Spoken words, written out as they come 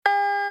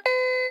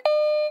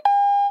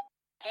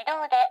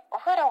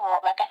風呂を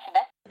沸かしま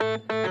す。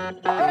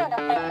お風呂の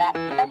線は来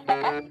ました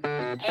か？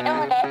自動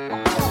でお風呂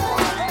の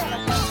線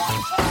が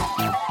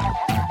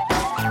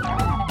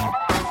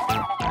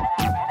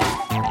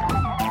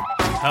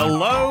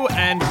Hello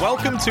and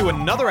welcome to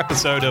another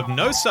episode of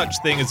No Such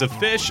Thing as a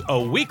Fish, a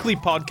weekly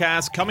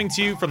podcast coming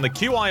to you from the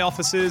QI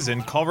offices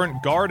in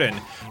Covent Garden.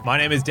 My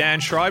name is Dan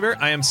Schreiber.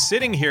 I am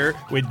sitting here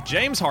with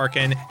James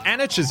Harkin,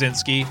 Anna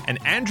Chazinski, and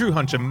Andrew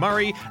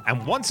Huncham-Murray,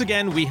 and once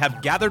again we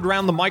have gathered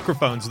around the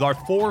microphones with our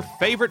 4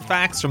 favorite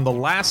facts from the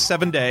last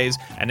 7 days,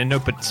 and in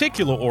no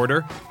particular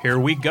order, here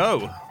we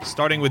go.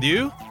 Starting with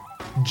you,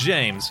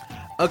 James.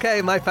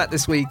 Okay, my fact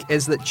this week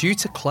is that due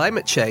to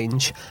climate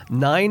change,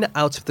 9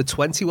 out of the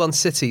 21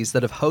 cities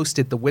that have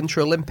hosted the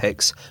Winter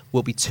Olympics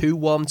will be too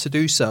warm to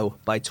do so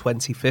by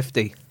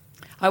 2050.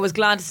 I was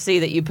glad to see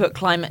that you put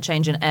climate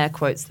change in air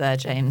quotes there,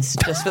 James,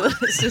 just for the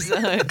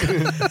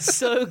listeners.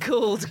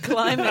 So-called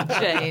climate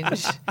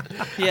change.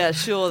 Yeah,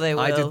 sure they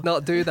will. I did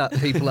not do that,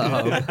 people at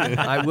home.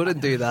 I wouldn't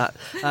do that.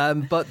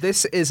 But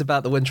this is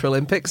about the Winter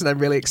Olympics, and I'm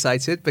really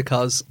excited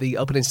because the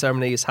opening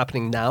ceremony is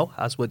happening now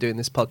as we're doing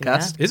this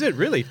podcast. Is it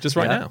really? Just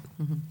right now?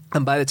 Mm-hmm.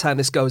 And by the time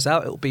this goes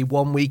out, it'll be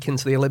 1 week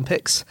into the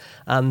Olympics,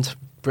 and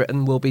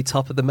Britain will be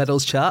top of the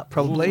medals chart,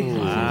 probably.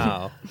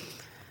 Wow.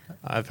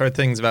 I've heard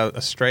things about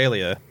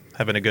Australia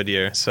having a good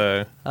year,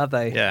 so... Have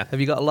they? Yeah. Have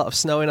you got a lot of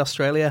snow in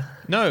Australia?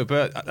 No,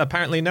 but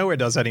apparently nowhere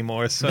does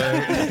anymore, so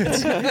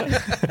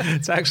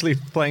it's actually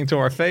playing to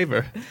our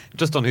favour.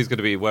 Just on who's going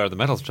to be where are the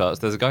medals charts,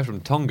 there's a guy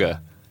from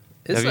Tonga.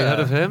 Have you heard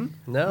of him?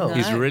 No.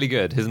 He's really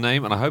good. His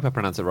name, and I hope I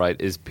pronounce it right,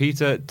 is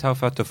Peter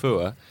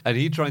Taufatofua, and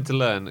he tried to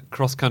learn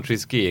cross-country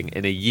skiing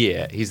in a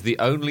year. He's the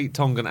only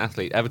Tongan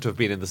athlete ever to have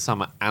been in the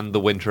Summer and the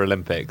Winter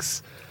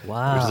Olympics.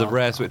 Wow. Which is a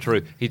rare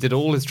switcheroo. He did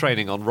all his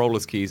training on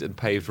roller skis and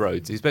paved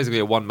roads. He's basically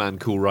a one-man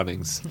Cool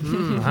Runnings.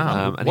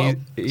 Wow.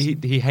 And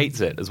he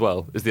hates it as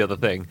well, is the other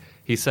thing.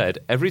 He said,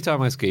 every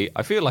time I ski,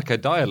 I feel like I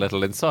die a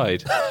little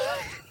inside.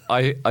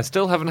 I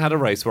still haven't had a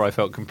race where I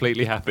felt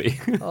completely happy.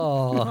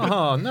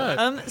 Oh,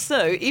 no.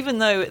 So even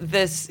though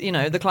this,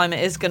 the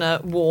climate is going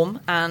to warm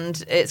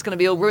and it's going to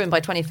be all ruined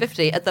by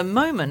 2050, at the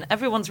moment,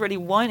 everyone's really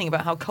whining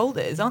about how cold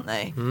it is, aren't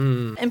they?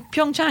 In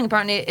Pyeongchang,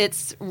 apparently,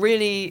 it's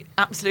really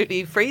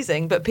absolutely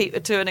freezing, but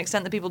to an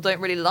extent that people don't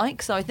really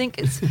like. So I think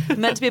it's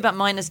meant to be about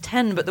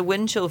 -10, but the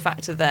wind chill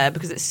factor there,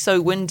 because it's so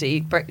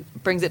windy,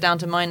 brings it down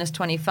to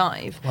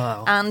 -25.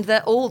 Wow. And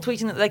they're all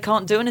tweeting that they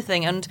can't do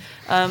anything. And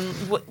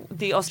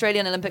the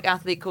Australian Olympic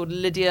athlete called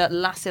Lydia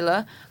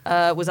Lassila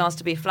was asked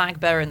to be flag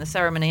bearer in the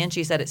ceremony, and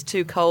she said, it's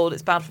too cold,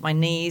 it's bad for my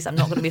knees, I'm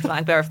not going to be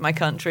flag bearer for my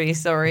country,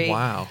 sorry.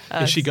 Wow.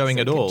 Is she going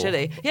at all?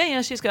 Chilly.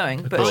 Yeah, she's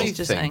going, but I she's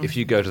just think saying... if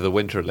you go to the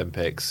Winter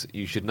Olympics,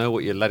 you should know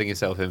what you're letting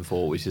yourself in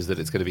for, which is that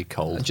it's going to be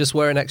cold. Just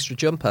wear an extra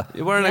jumper.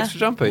 You wear an extra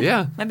jumper,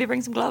 yeah. Maybe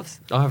bring some gloves.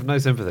 I have no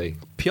sympathy.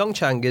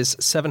 Pyeongchang is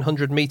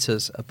 700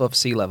 metres above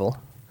sea level,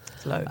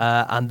 It's low.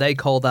 and they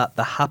call that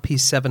the Happy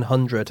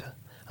 700,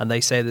 and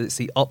they say that it's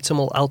the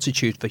optimal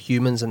altitude for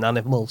humans and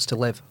animals to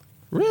live.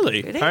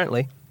 Really? Really?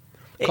 Apparently,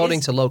 It according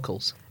is- to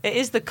locals. It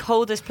is the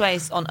coldest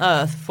place on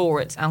Earth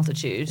for its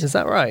altitude. Is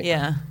that right?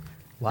 Yeah.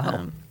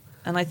 Wow.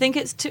 And I think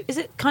is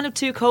it kind of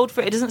too cold for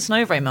it? It doesn't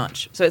snow very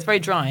much, so it's very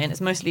dry, and it's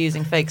mostly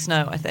using fake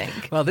snow, I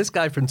think. Well, this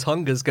guy from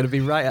Tonga is going to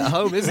be right at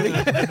home, isn't he?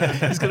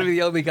 He's going to be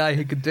the only guy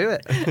who could do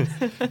it.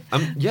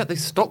 Yeah, they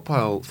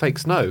stockpile fake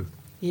snow.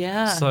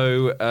 Yeah.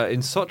 So in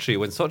Sochi,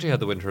 when Sochi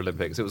had the Winter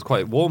Olympics, it was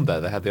quite warm there.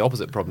 They had the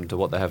opposite problem to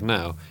what they have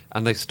now.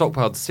 And they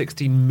stockpiled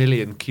 16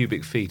 million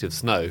cubic feet of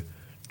snow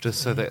just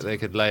so that they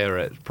could layer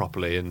it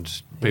properly and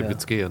people Yeah.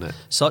 could ski on it.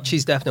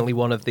 Sochi's definitely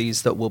one of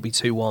these that will be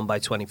too warm by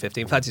 2050.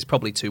 In fact, it's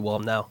probably too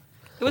warm now.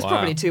 it was Wow.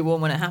 probably too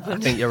warm when it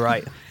happened. I think you're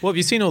right. Well, have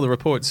you seen all the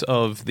reports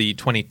of the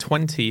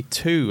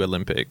 2022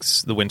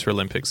 Olympics, the Winter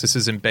Olympics? This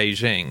is in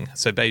Beijing.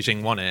 So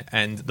Beijing won it.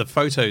 And the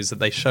photos that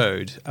they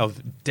showed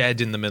of dead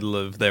in the middle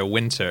of their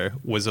winter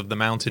was of the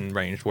mountain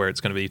range where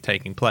it's going to be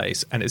taking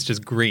place. And it's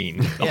just green,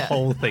 the Yeah.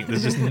 whole thing.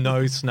 There's just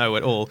no snow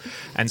at all.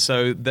 And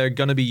so they're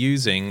going to be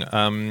using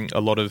a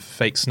lot of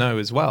fake snow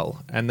as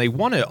well. And they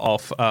won it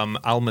off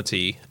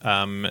Almaty,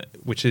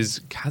 which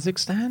is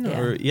Kazakhstan?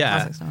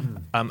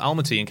 Kazakhstan.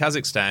 Almaty in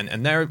Kazakhstan,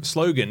 and their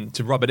slogan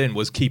to rub it in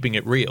was keeping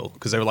it real,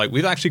 because they were like,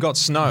 we've actually got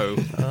snow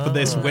for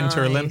this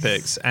Winter nice.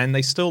 Olympics, and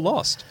they still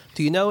lost.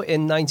 Do you know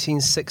in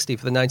 1960,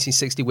 for the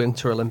 1960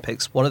 Winter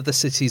Olympics, one of the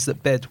cities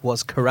that bid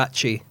was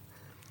Karachi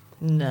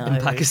No. in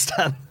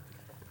Pakistan?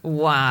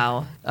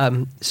 Wow.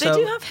 So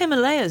They do have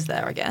Himalayas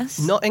there, I guess.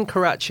 not in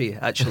Karachi,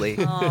 actually.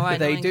 right,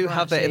 They not in do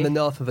have it in Karachi. the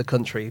north of the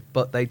country,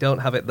 but they don't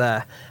have it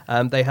there.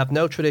 They have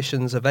no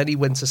traditions of any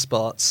winter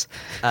sports.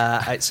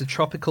 It's a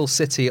tropical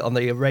city on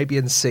the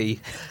Arabian Sea,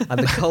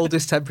 and the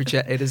coldest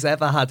temperature it has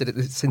ever had in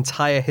its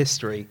entire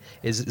history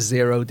is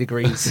 0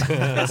 degrees.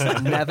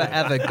 It's never,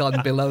 ever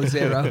gone below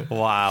 0.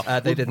 Wow.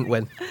 They didn't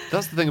win.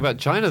 That's the thing about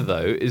China,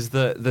 though, is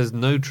that there's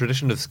no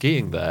tradition of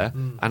skiing there.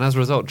 And as a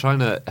result,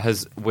 China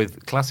has,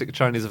 with classic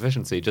Chinese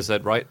efficiency, just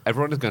said, right,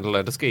 everyone is going to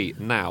learn to ski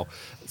now.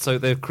 So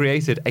they've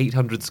created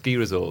 800 ski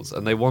resorts,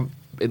 and they want,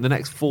 in the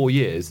next 4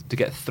 years, to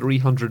get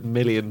 300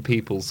 million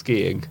people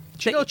skiing.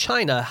 Do you know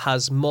China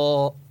has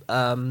more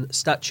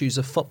statues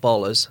of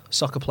footballers,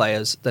 soccer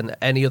players, than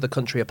any other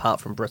country apart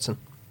from Britain.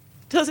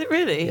 Does it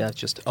really? Yeah,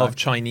 just Of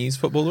Chinese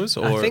footballers?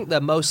 Or I think they're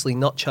mostly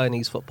not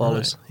Chinese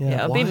footballers. Right.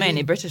 Yeah, it'll be Why?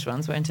 mainly British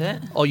ones, won't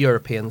it? Or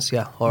Europeans,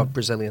 yeah, or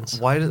Brazilians.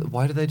 Why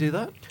do they do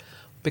that?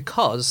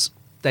 Because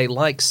they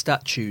like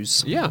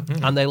statues. Yeah.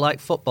 And they like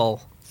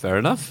football. Fair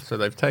enough. So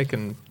they've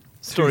taken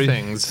Story two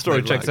things.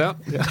 Story they checks like.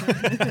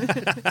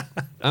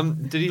 out.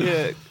 Did you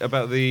hear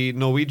about the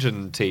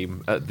Norwegian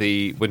team at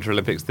the Winter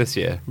Olympics this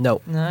year?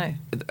 No. No.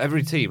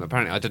 Every team,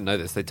 apparently, I didn't know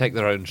this, they take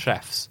their own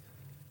chefs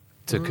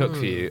to cook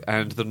for you.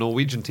 And the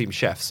Norwegian team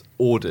chefs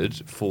ordered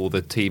for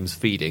the team's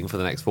feeding for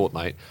the next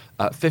fortnight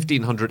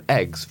 1,500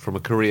 eggs from a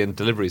Korean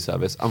delivery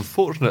service.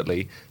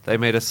 Unfortunately, they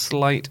made a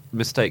slight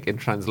mistake in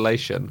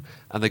translation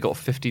and they got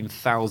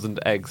 15,000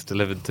 eggs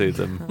delivered to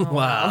them.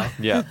 Wow.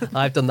 Yeah.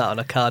 I've done that on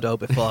Ocado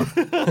before.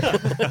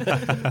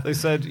 They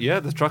said, yeah,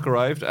 the truck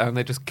arrived and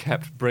they just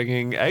kept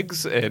bringing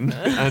eggs in.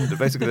 And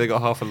basically, they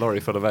got half a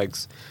lorry full of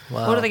eggs.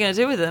 Wow. What are they going to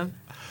do with them?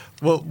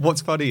 Well, what's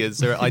funny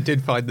is I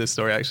did find this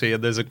story actually,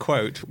 and there's a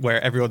quote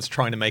where everyone's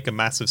trying to make a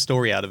massive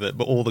story out of it,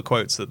 but all the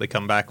quotes that they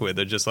come back with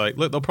are just like,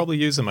 look, they'll probably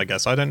use them, I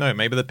guess. I don't know.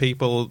 Maybe the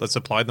people that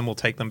supplied them will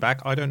take them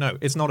back. I don't know.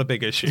 It's not a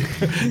big issue.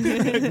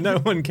 No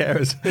one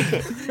cares.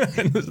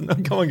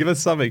 Come on, give us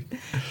something.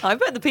 I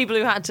bet the people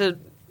who had to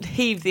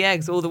heave the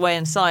eggs all the way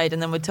inside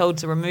and then were told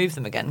to remove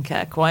them again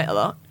care quite a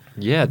lot.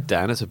 Yeah,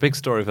 Dan, it's a big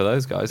story for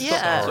those guys.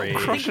 Yeah. Sorry. Think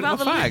Crushing about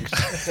the fact.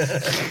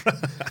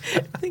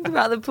 Think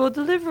about the poor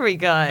delivery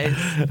guys.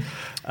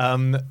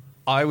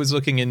 I was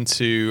looking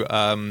into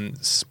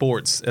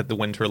sports at the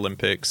Winter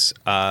Olympics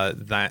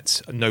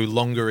that no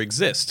longer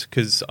exist,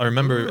 because I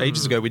remember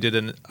ages ago we did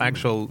an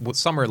actual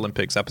Summer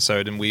Olympics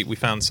episode and we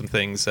found some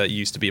things that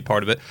used to be a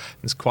part of it.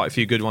 There's quite a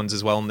few good ones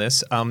as well in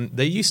this.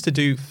 They used to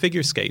do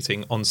figure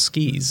skating on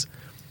skis.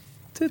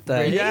 Did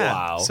they? Really? Yeah.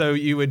 Wow. So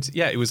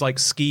it was like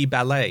ski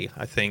ballet,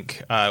 I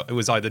think. It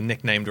was either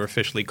nicknamed or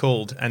officially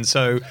called. And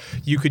so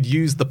you could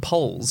use the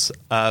poles,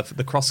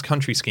 the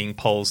cross-country skiing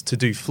poles, to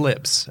do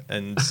flips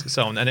and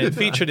so on. And it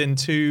featured in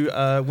two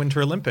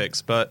Winter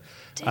Olympics, but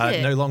Did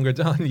it? no longer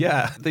done.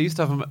 Yeah. They used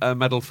to have a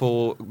medal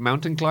for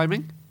mountain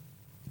climbing.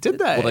 Did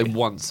they? Well, they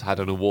once had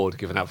an award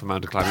given out for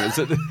mountain climbing.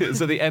 It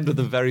was at the end of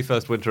the very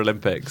first Winter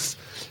Olympics.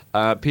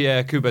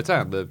 Pierre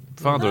Coubertin, the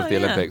father of the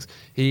yeah. Olympics,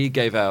 he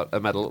gave out a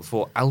medal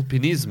for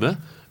alpinisme,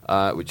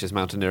 which is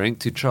mountaineering,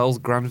 to Charles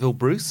Granville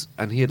Bruce,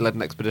 and he had led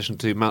an expedition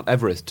to Mount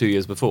Everest 2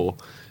 years before,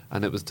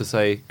 and it was to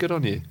say, good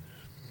on you.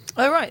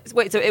 Oh, right.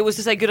 Wait, so it was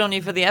to say good on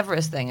you for the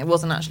Everest thing. It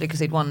wasn't actually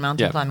because he'd won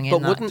mountain Yeah. climbing But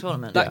in that wouldn't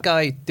tournament. that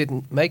guy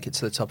didn't make it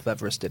to the top of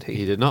Everest, did he?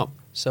 He did not.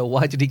 So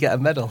why did he get a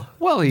medal?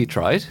 Well, he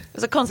tried. It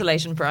was a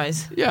consolation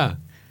prize. Yeah.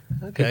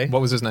 Okay.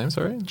 What was his name,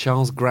 sorry?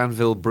 Charles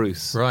Granville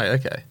Bruce. Right,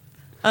 okay.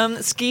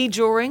 Ski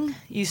drawing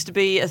used to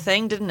be a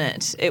thing, didn't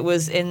it? It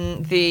was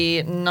in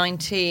the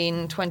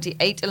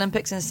 1928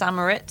 Olympics in St.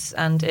 Moritz,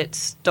 and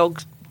it's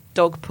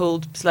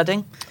dog-pulled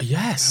sledding,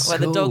 Yes. where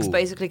the dogs cool.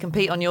 basically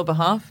compete on your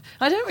behalf.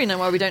 I don't really know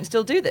why we don't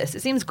still do this.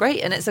 It seems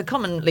great, and it's a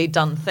commonly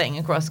done thing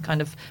across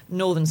kind of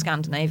northern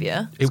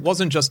Scandinavia. It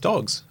wasn't just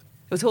dogs.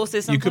 It was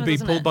horses. You could sometimes, be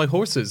wasn't pulled it? by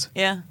horses.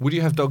 Yeah. Would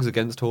you have dogs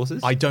against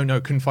horses? I don't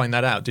know. Couldn't find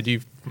that out. Did you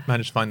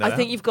manage to find that I out?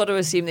 think you've got to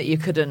assume that you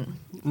couldn't.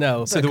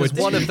 No, So there because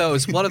was-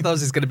 one of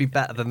those is going to be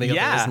better than the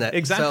Yeah, other, isn't it?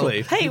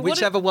 exactly. So Hey, what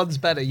whichever one's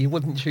better, you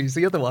wouldn't choose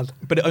the other one.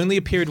 But it only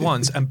appeared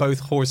once, and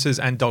both horses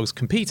and dogs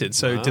competed.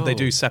 So did they Wow.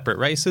 do separate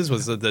races?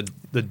 Was it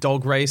the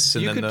dog race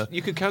and You then could, the...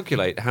 you could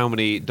calculate how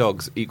many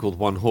dogs equaled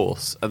one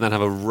horse and then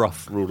have a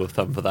rough rule of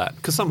thumb for that.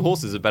 Because some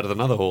horses are better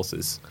than other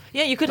horses.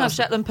 Yeah, you could have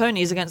Shetland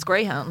ponies against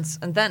greyhounds,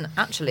 and then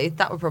actually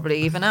that would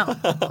probably even out.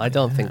 I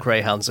don't think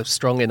greyhounds are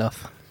strong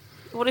enough.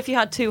 What if you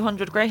had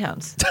 200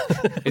 greyhounds?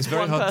 It's very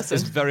One hard. person.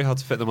 It's very hard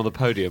to fit them on the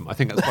podium. I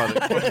think that's why they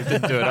probably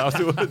didn't do it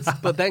afterwards.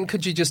 But then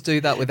could you just do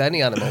that with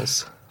any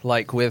animals?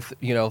 Like with,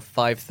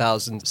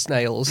 5,000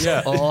 snails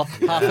Yeah. or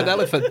half an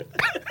elephant?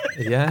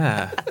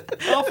 Yeah.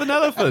 Half an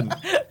elephant.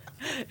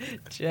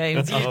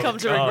 James, you've come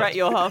to regret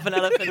your half an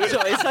elephant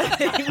choice, I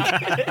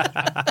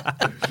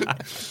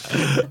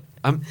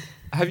think.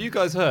 Have you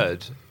guys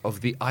heard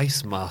of the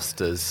Ice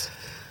Masters?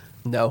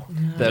 No.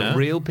 They're No.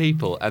 real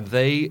people, and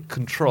they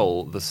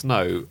control the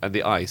snow and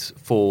the ice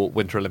for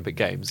Winter Olympic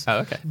Games. Oh,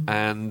 okay.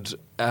 And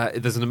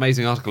there's an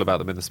amazing article about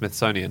them in the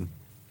Smithsonian.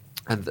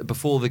 And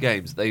before the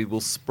games, they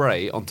will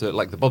spray onto,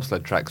 like the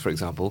bobsled tracks, for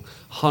example,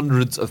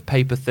 hundreds of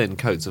paper-thin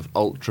coats of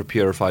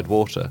ultra-purified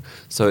water.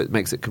 So it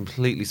makes it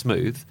completely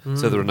smooth.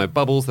 So there are no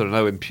bubbles, there are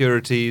no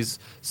impurities.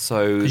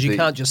 So Because you the-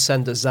 can't just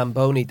send a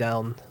Zamboni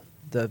down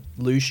the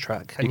luge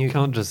track, can you?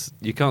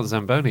 you can't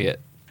Zamboni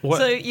it. What?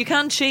 So you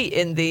can cheat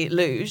in the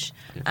luge,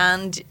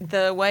 and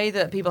the way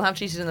that people have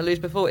cheated in the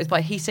luge before is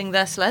by heating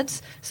their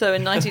sleds. So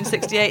in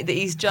 1968, the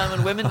East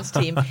German women's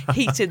team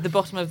heated the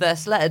bottom of their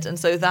sled, and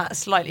so that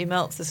slightly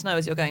melts the snow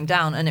as you're going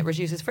down, and it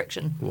reduces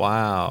friction.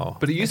 Wow.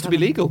 But it used to be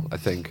legal, I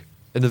think.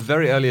 In the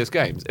very earliest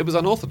games. It was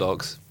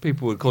unorthodox.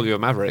 People would call you a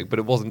maverick, but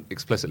it wasn't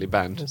explicitly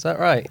banned. Is that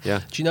right? Yeah.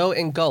 Do you know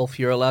in golf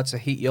you're allowed to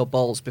heat your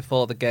balls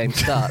before the game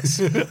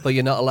starts, but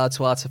you're not allowed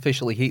to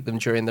artificially heat them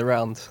during the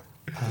round?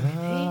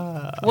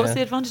 What's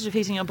the advantage of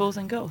heating your balls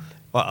in golf?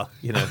 Well,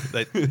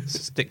 they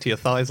stick to your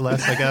thighs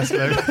less, I guess.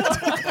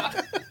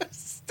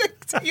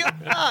 Stick to your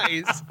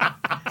eyes.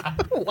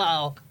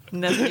 Wow.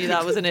 Never knew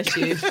that was an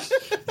issue.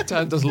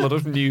 Dan does a lot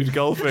of nude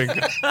golfing.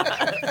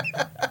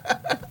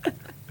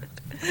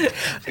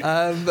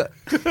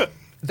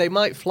 They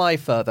might fly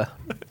further.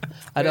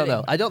 I don't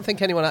know. I don't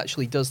think anyone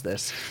actually does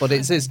this, but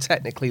it is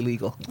technically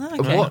legal.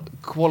 Okay. What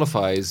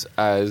qualifies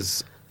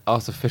as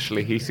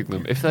artificially heating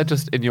them? If they're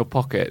just in your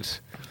pocket,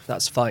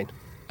 That's fine.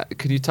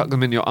 can you tuck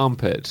them in your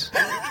armpit?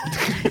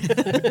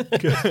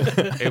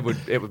 It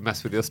would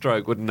mess with your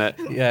stroke, wouldn't it?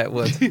 Yeah, it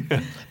would.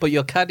 But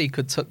your caddy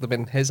could tuck them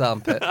in his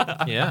armpit.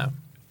 Yeah.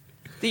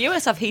 The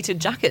US have heated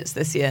jackets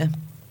this year.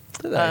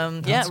 Do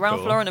they? Yeah,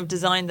 Ralph cool. Lauren have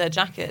designed their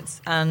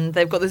jackets, and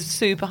they've got this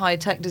super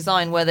high-tech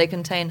design where they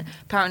contain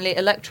apparently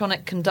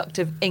electronic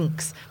conductive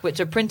inks, which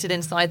are printed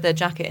inside their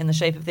jacket in the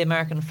shape of the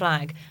American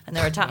flag, and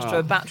they're attached to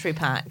a battery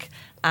pack.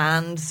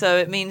 And so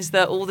it means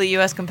that all the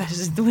US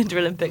competitors in the Winter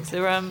Olympics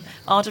are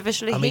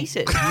artificially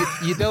heated.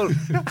 You don't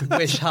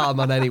wish harm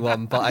on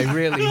anyone, but I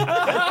really,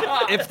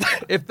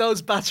 if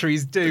those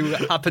batteries do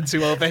happen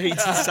to overheat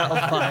and set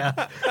on fire,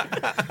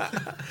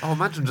 Oh,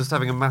 imagine just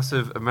having a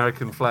massive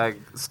American flag,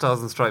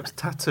 stars and stripes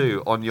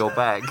tattoo on your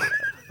bag.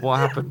 What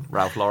happened?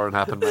 Ralph Lauren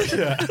happened, mate.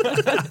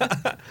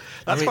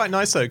 That's quite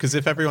nice, though, because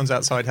if everyone's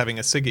outside having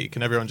a ciggy,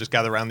 can everyone just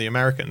gather around the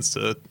Americans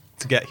to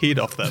get heat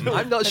off them?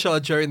 I'm not sure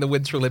during the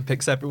Winter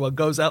Olympics everyone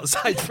goes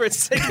outside for a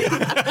singing.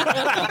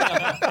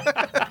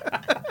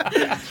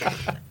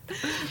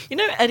 You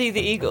know Eddie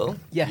the Eagle?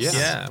 Yes.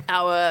 Yeah.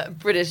 Our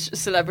British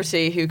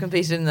celebrity who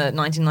competed in the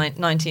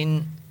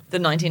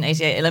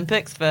 1988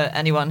 Olympics, for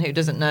anyone who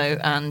doesn't know,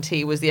 and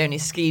he was the only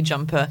ski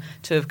jumper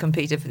to have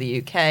competed for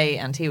the UK,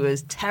 and he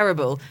was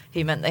terrible.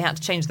 He meant they had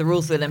to change the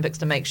rules of the Olympics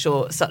to make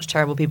sure such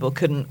terrible people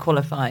couldn't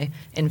qualify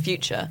in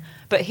future.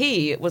 But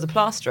he was a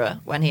plasterer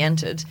when he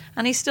entered,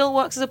 and he still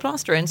works as a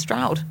plasterer in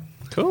Stroud,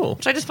 Cool.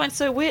 which I just find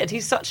so weird.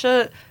 He's such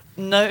a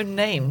known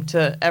name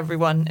to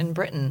everyone in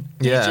Britain.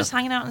 Yeah. He's just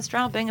hanging out in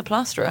Stroud being a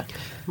plasterer.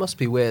 Must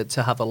be weird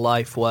to have a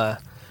life where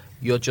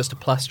you're just a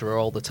plasterer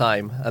all the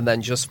time, and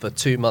then just for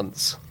 2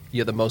 months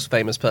you're the most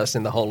famous person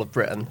in the whole of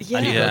Britain, and you go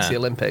Yeah. to the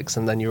Olympics,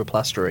 and then you're a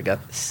plasterer again.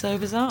 So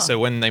bizarre. So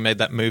when they made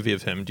that movie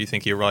of him, do you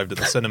think he arrived at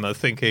the cinema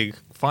thinking,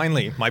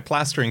 finally, my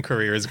plastering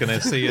career is going to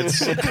see its...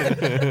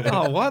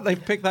 Oh, what? They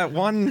picked that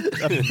one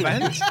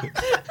event?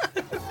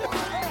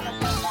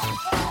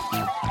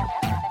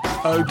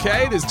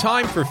 Okay, it is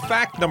time for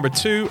fact number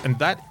 2, and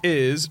that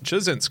is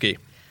Jasinski.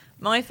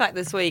 My fact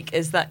this week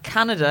is that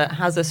Canada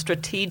has a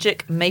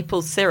strategic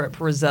maple syrup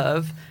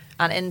reserve,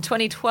 and in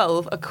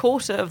 2012, a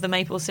quarter of the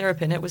maple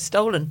syrup in it was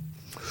stolen.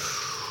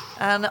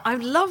 And I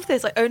love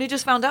this. I only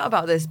just found out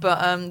about this,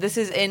 but this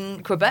is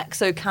in Quebec.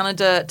 So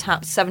Canada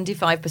taps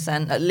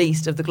 75% at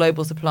least of the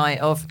global supply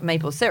of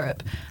maple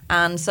syrup.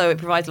 And so it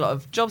provides a lot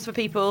of jobs for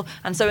people.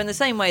 And so in the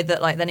same way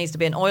that there needs to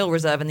be an oil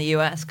reserve in the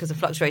US because of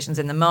fluctuations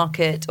in the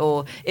market,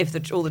 or if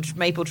all the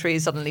maple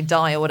trees suddenly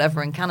die or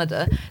whatever in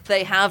Canada,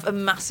 they have a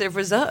massive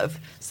reserve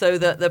so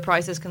that the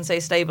prices can stay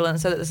stable and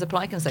so that the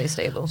supply can stay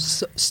stable.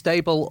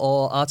 Stable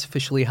or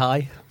artificially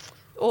high?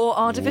 Or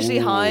artificially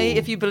high,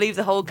 if you believe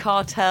the whole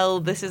cartel,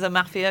 this is a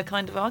mafia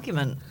kind of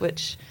argument,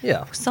 which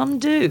some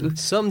do.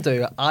 Some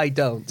do. I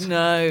don't.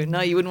 No,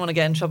 you wouldn't want to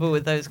get in trouble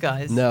with those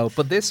guys. No,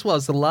 but this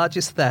was the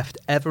largest theft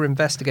ever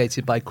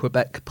investigated by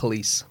Quebec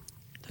police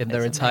in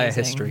their It's entire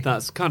amazing. history.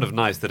 That's kind of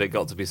nice that it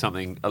got to be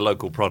a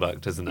local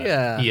product, isn't it?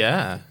 Yeah.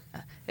 Yeah.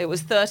 It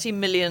was $30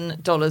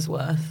 million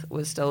worth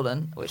was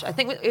stolen, which I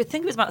think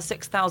it was about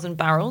 6,000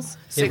 barrels.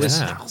 It was-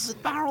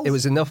 6,000 barrels? It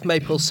was enough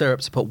maple syrup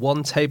to put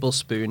 1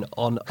 tablespoon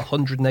on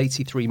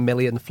 183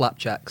 million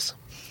flapjacks.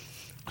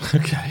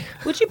 Okay.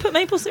 Would you put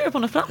maple syrup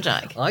on a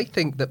flapjack? I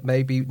think that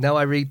maybe, now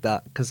I read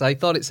that, because I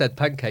thought it said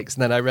pancakes,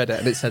 and then I read it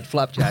and it said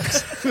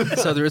flapjacks.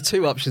 So there are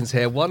 2 options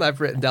here. One, I've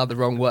written down the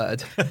wrong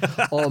word,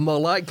 or more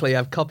likely,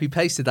 I've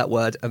copy-pasted that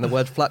word, and the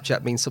word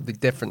flapjack means something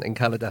different in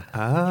Canada.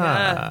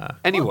 Yeah.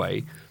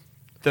 Anyway,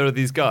 there are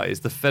these guys,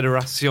 the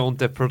Fédération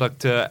des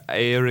producteurs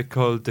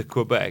agricoles de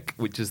Québec,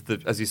 which is,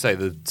 as you say,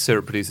 the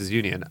syrup producers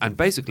union. And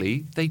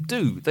basically, they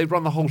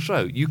run the whole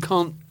show. You're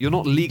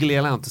not legally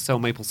allowed to sell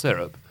maple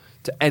syrup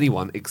to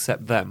anyone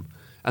except them.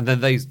 And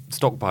then they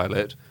stockpile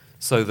it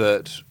so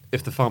that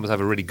if the farmers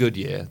have a really good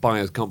year,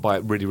 buyers can't buy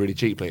it really, really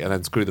cheaply and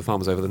then screw the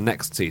farmers over the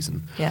next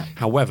season. Yeah.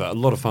 However, a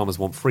lot of farmers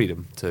want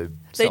freedom to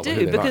They sell who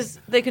do, like. because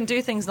they can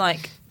do things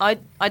like, I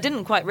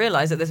didn't quite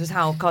realise that this was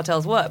how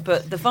cartels work,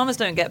 but the farmers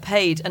don't get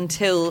paid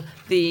until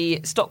the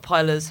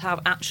stockpilers have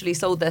actually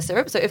sold their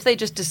syrup. So if they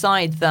just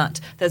decide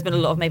that there's been a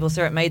lot of maple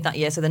syrup made that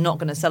year, so they're not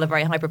going to sell a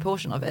very high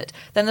proportion of it,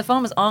 then the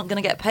farmers aren't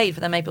going to get paid for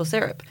their maple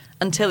syrup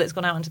until it's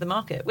gone out into the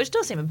market, which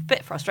does seem a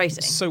bit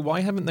frustrating. So why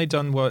haven't they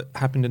done what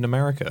happened in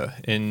America?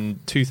 In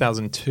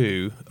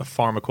 2002, a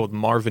farmer called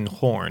Marvin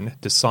Horn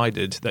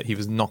decided that he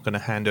was not going to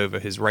hand over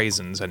his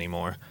raisins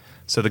anymore.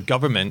 So the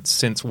government,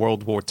 since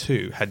World War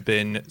II, had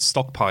been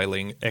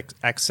stockpiling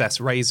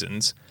excess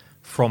raisins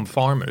from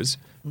farmers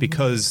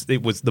because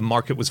the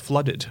market was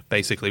flooded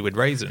basically with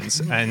raisins,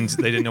 and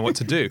they didn't know what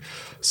to do.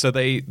 So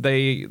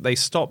they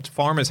stopped.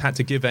 Farmers had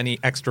to give any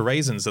extra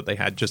raisins that they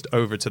had just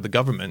over to the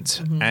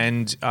government.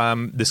 And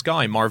this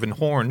guy, Marvin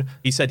Horn,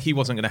 he said he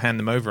wasn't going to hand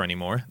them over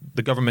anymore.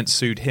 The government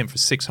sued him for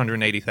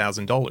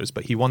 $680,000,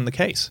 but he won the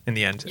case in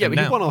the end. Yeah, And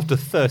but he now- won after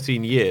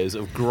 13 years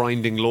of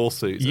grinding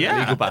lawsuits and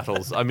legal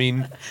battles. I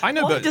mean, I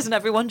know, Why but doesn't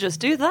everyone just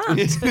do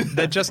that?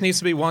 there just needs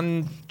to be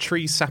one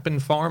tree sapping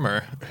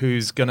farmer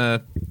who's going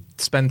to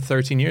spend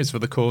 13 years for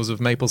the cause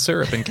of maple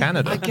syrup in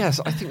Canada. I guess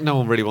I think no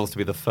one really wants to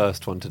be the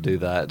first one to do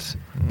that.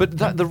 But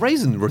the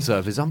raisin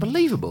reserve is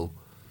unbelievable.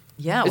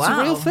 Yeah, It's wow.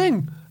 a real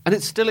thing. And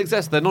it still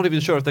exists. They're not even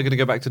sure if they're going to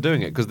go back to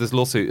doing it because this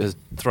lawsuit has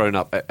thrown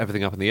up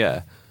everything up in the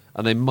air.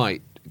 And they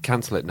might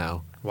cancel it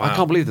now. Wow. I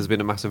can't believe there's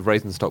been a massive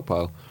raisin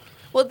stockpile.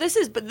 Well, this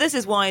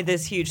is why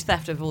this huge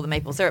theft of all the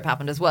maple syrup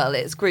happened as well.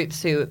 It's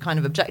groups who are kind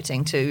of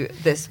objecting to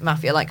this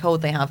mafia-like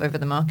hold they have over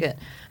the market.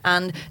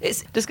 And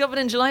it's discovered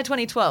in July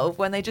 2012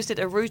 when they just did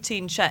a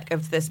routine check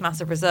of this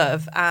massive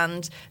reserve,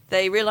 and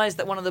they realised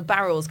that one of the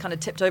barrels kind of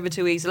tipped over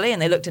too easily,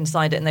 and they looked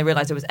inside it and they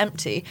realised it was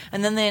empty.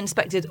 And then they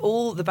inspected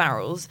all the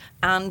barrels,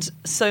 and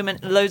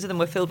loads of them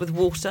were filled with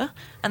water.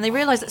 And they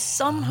realised that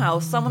somehow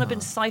someone had been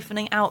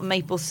siphoning out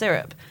maple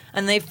syrup.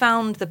 And they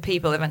found the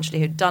people eventually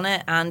who'd done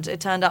it, and it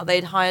turned out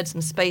they'd hired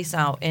some space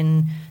out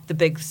in the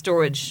big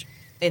storage,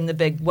 in the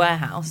big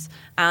warehouse,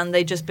 and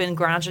they'd just been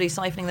gradually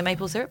siphoning the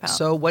maple syrup out.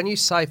 So when you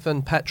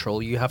siphon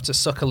petrol, you have to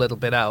suck a little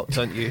bit out,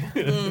 don't you?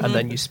 And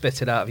then you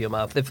spit it out of your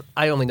mouth.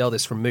 I only know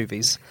this from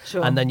movies.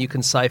 Sure. And then you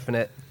can siphon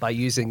it by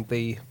using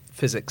the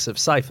physics of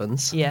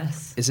siphons.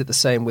 Yes. Is it the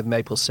same with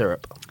maple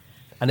syrup?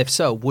 And if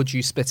so, would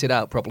you spit it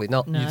out? Probably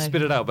not. No. You'd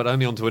spit it out, but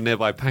only onto a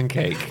nearby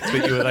pancake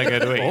that you were then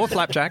going to eat. Or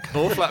flapjack.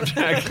 Or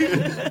flapjack.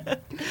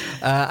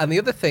 And the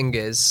other thing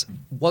is,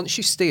 once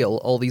you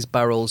steal all these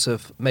barrels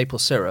of maple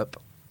syrup,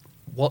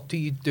 what do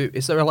you do?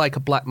 Is there like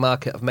a black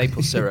market of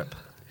maple syrup?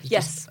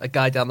 Yes. A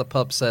guy down the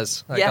pub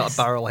says, I got Yes. a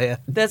barrel here.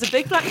 There's a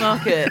big black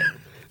market.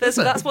 Is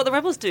it? That's what the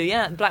rebels do,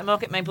 yeah. Black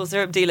market maple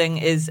syrup dealing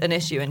is an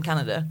issue in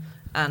Canada,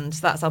 and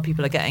that's how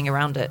people are getting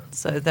around it.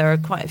 So there are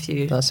quite a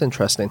few. That's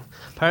interesting.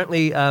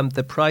 Apparently,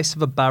 the price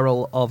of a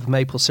barrel of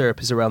maple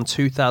syrup is around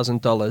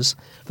 $2,000,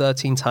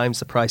 13 times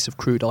the price of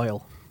crude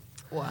oil.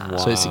 Wow.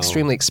 So it's Wow.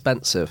 extremely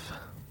expensive.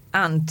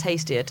 And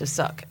tastier to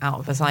suck out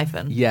of a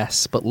siphon.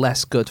 Yes, but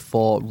less good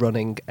for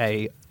running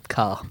a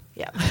car.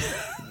 Yeah.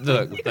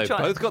 Look, they've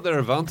Try. both got their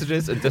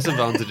advantages and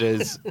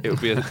disadvantages. It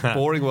would be a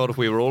boring world if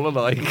we were all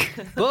alike.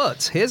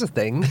 But here's the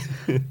thing.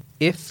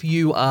 If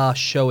you are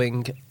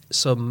showing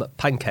some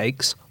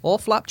pancakes or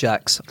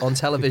flapjacks on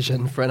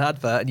television for an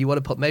advert and you want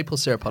to put maple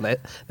syrup on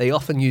it, they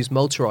often use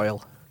motor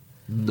oil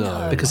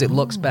No. because it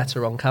looks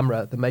better on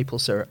camera than maple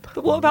syrup.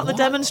 But what about the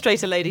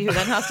demonstrator lady who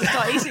then has to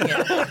start eating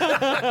it?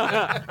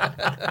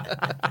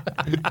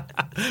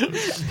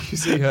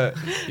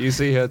 You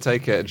see her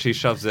take it and she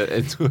shoves it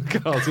into a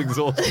car's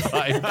exhaust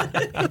pipe.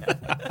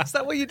 Is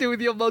that what you do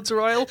with your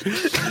motor oil?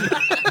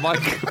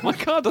 My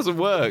car doesn't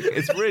work.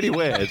 It's really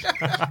weird.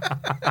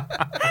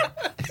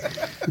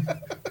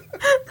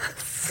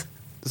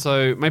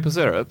 So maple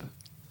syrup,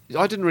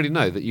 I didn't really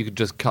know that you could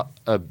just cut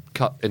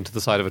into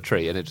the side of a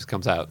tree and it just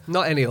comes out.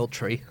 Not any old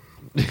tree.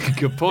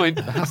 Good point.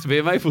 It has to be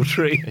a maple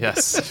tree.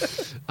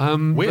 Yes.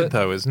 Weird Weird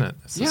though, isn't it?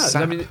 It's a Yeah, I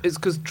sap. mean, it's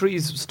because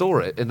trees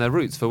store it in their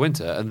roots for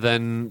winter, and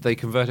then they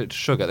convert it to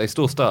sugar. They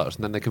store starch,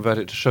 and then they convert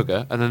it to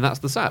sugar, and then that's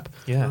the sap.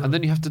 Yeah. And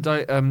then you have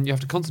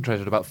to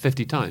concentrate it about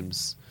 50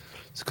 times,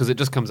 because it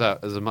just comes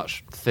out as a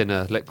much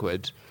thinner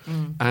liquid.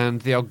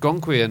 And the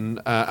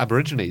Algonquian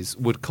Aborigines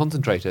would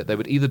concentrate it. They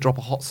would either drop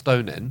a hot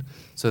stone in,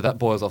 so that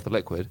boils off the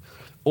liquid,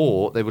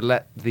 or they would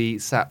let the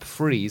sap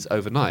freeze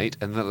overnight,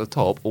 and then at the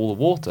top, all the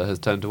water has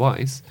turned to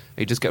ice,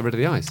 and you just get rid of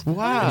the ice.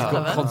 Wow. And you've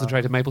got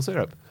concentrated maple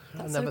syrup.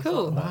 That's never so cool.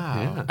 thought of that.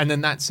 Wow. Yeah. And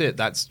then that's it.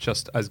 That's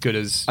just as good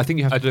as. I think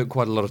you have to do it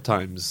quite a lot of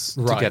times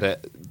Right. to get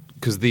it,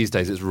 because these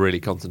days it's really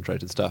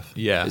concentrated stuff.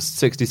 Yeah. It's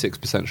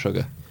 66%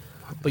 sugar.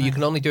 But you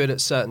can only do it at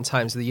certain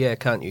times of the year,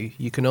 can't you?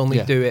 You can only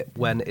Yeah. do it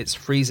when it's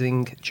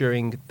freezing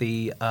during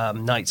the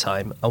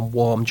nighttime and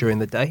warm during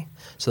the day.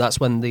 So that's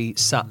when the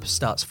sap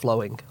starts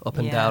flowing up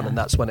and down, Yeah. and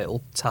that's when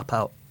it'll tap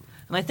out.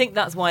 And I think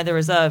that's why the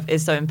reserve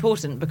is so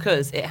important,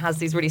 because it has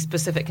these really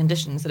specific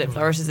conditions that it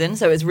flourishes in,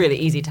 so it's really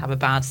easy to have a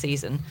bad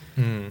season.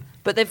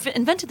 But they've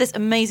invented this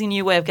amazing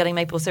new way of getting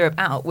maple syrup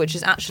out, which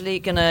is actually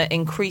going to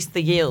increase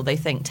the yield, they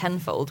think,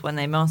 tenfold when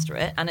they master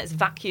it, and it's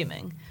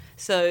vacuuming.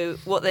 So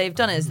what they've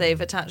done is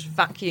they've attached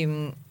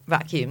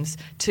vacuums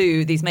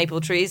to these maple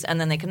trees, and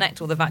then they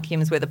connect all the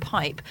vacuums with a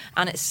pipe,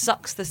 and it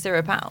sucks the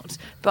syrup out.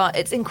 But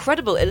it's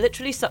incredible. It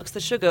literally sucks the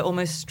sugar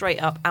almost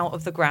straight up out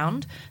of the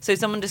ground. So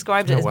someone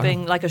described it as wow.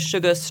 being like a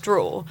sugar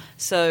straw.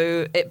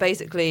 So it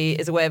basically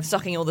is a way of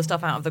sucking all the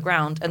stuff out of the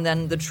ground, and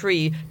then the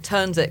tree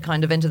turns it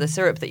kind of into the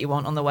syrup that you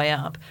want on the way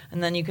up,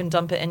 and then you can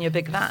dump it in your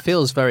big vat.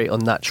 Feels very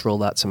unnatural,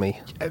 that to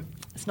me.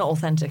 It's not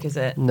authentic, is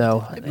it?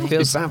 No, It must be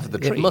bad for the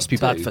It tree, must be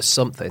bad too. for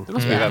something. It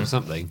must be bad for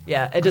something.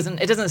 Yeah, it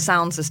doesn't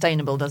sound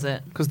sustainable, does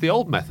it? Because the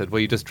old method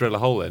where you just drill a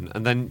hole in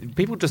and then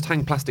people just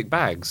hang plastic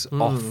bags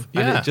off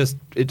Yeah. and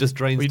it just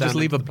drains We down just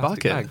leave a into the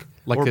plastic bucket bag.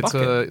 like Or it's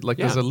bucket.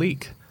 there's Yeah. a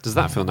leak. Does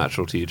that feel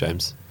natural to you,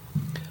 James?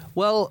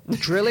 Well,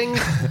 drilling,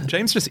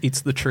 James just eats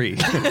the tree.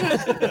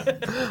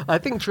 I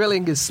think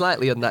drilling is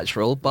slightly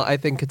unnatural, but I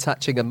think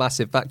attaching a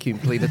massive vacuum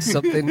cleaner to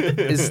something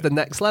is the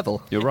next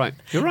level. You're right.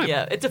 You're right.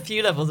 Yeah, it's a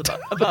few levels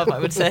above, I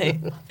would say.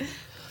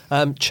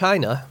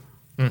 China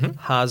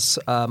has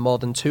more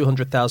than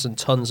 200,000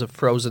 tons of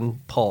frozen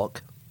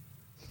pork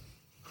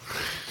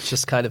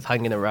just kind of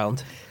hanging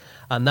around.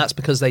 And that's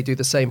because they do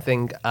the same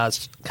thing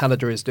as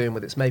Canada is doing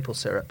with its maple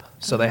syrup.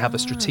 So they have a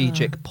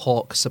strategic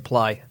pork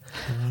supply.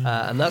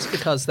 And that's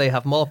because they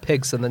have more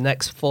pigs than the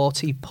next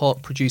 40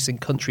 pork-producing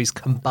countries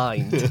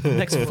combined.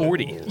 Next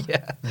 40.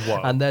 Yeah.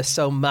 Wow. And they're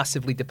so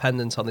massively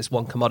dependent on this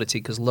one commodity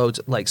because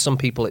like some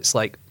people, it's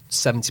like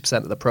 70%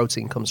 of the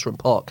protein comes from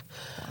pork.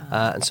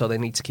 And so they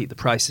need to keep the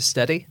prices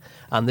steady.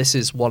 And this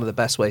is one of the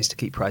best ways to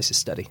keep prices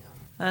steady.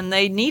 And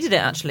they needed it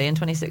actually in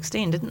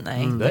 2016, didn't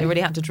they? They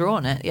really had to draw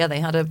on it. Yeah, they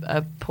had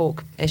a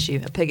pork issue,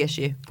 a pig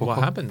issue. What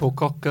happened?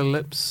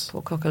 Porkocalypse.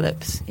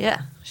 Porkocalypse.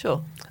 Yeah,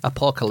 sure.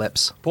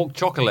 Apocalypse. Pork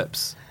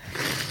chocolates.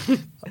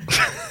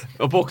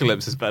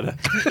 Apocalypse is better.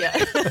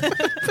 Yeah.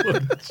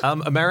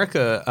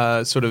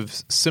 America sort of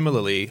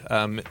similarly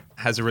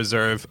has a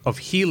reserve of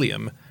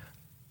helium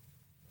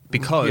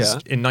because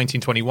in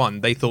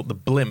 1921 they thought the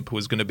blimp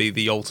was going to be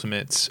the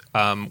ultimate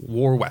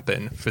war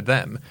weapon for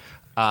them.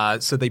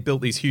 So they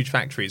built these huge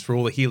factories for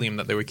all the helium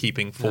that they were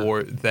keeping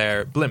for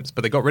their blimps.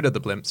 But they got rid of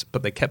the blimps,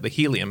 but they kept the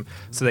helium.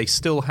 So they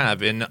still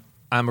have in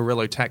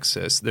Amarillo,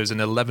 Texas, there's an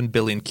 11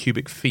 billion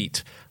cubic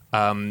feet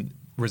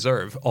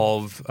reserve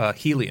of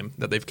helium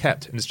that they've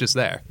kept. And it's just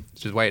there.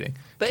 It's just waiting.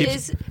 But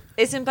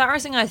it's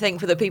embarrassing, I think,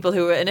 for the people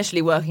who were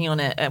initially working on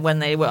it when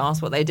they were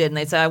asked what they did. And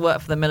they'd say, I work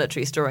for the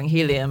military storing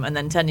helium. And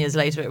then 10 years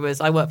later, it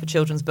was, I work for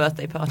children's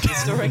birthday parties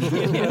storing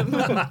helium.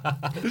 A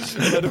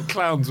load of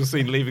clowns were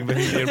seen leaving the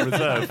helium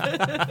reserve.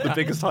 The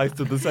biggest heist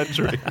of the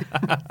century.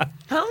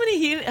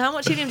 How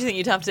much helium do you think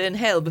you'd have to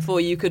inhale before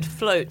you could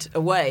float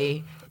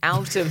away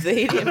out of the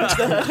helium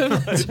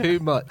reserve? Too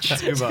much.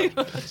 Too much.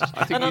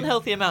 An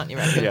unhealthy amount, you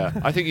reckon? Yeah,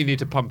 I think you need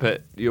to pump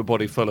your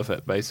body full of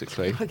it,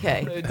 basically.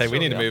 Okay. Hey, we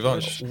need to move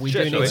on. We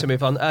do need to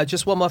move on.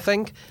 Just one more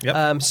thing.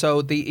 Yep.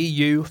 So the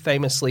EU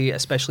famously,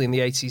 especially in the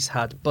 80s,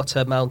 had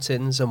butter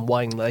mountains and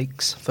wine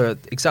lakes for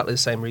exactly the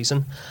same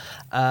reason.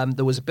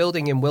 There was a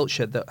building in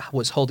Wiltshire that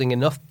was holding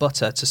enough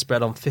butter to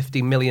spread on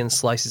 50 million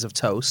slices of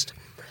toast.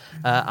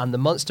 And the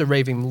Monster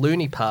Raving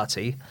Loony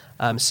Party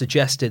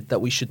suggested that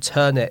we should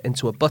turn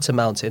the butter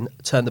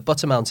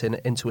mountain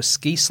into a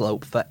ski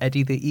slope for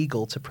Eddie the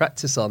Eagle to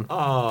practice on.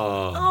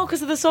 Oh,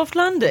 because of the soft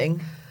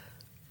landing?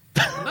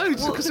 No,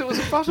 because it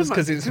was a button.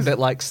 Because it's a bit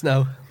like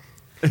snow.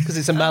 Because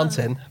it's a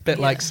mountain, a bit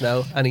like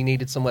snow, and he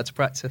needed somewhere to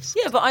practice.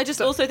 Yeah, but I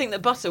just also think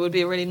that butter would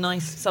be a really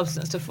nice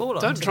substance to fall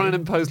on. Don't try and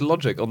impose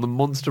logic on the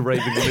Monster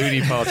Raving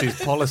Loony Party's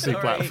policy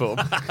Sorry. platform.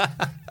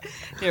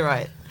 You're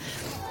right.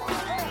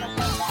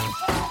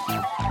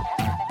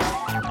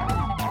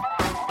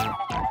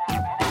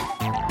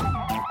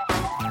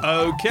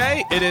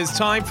 Okay, it is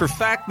time for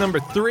fact number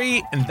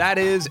 3, and that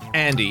is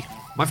Andy.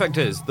 My fact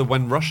is that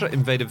when Russia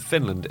invaded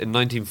Finland in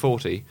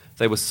 1940,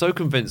 they were so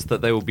convinced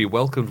that they would be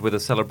welcomed with a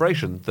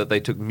celebration that they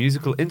took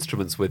musical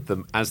instruments with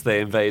them as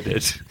they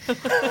invaded.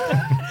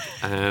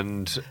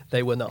 And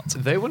They were not.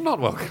 they were not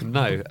welcome,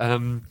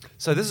 no.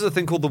 So this is a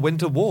thing called the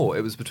Winter War.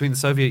 It was between the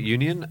Soviet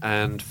Union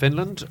and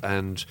Finland,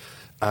 and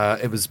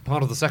it was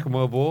part of the Second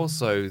World War,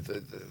 so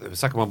the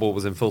Second World War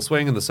was in full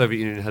swing, and the Soviet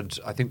Union had,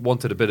 I think,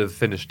 wanted a bit of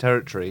Finnish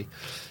territory.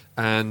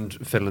 And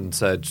Finland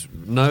said,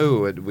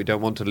 no, we don't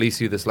want to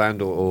lease you this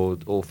land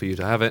or for you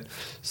to have it.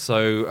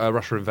 So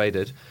Russia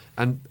invaded.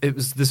 And it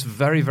was this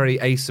very, very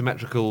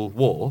asymmetrical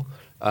war.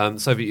 The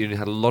Soviet Union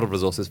had a lot of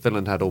resources.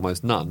 Finland had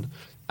almost none.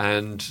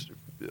 And,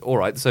 all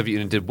right, the Soviet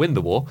Union did win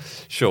the war,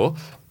 sure.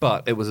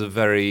 But it was a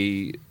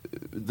very...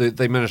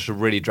 They managed to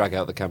really drag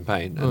out the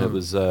campaign. And it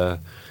was...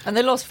 And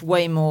they lost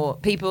way more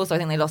people, so I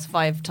think they lost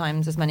 5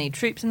 times as many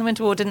troops in the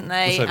Winter War, didn't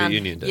they? The Soviet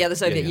Union did. Yeah, the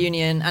Soviet Yeah, yeah.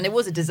 Union. And it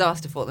was a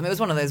disaster for them. It was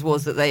one of those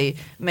wars that they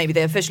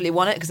officially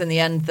won it, because in the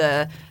end,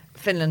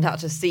 Finland had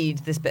to cede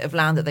this bit of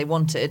land that they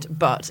wanted,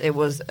 but it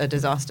was a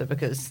disaster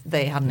because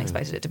they hadn't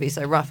expected it to be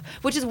so rough.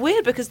 Which is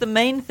weird, because the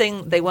main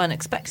thing they weren't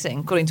expecting,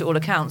 according to all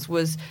accounts,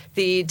 was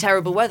the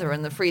terrible weather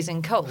and the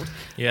freezing cold.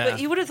 Yeah. But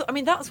you would have thought, I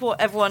mean, that's what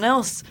the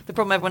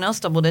problem everyone else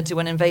stumbled into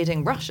when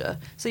invading Russia.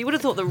 So you would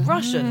have thought the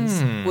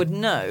Russians would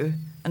know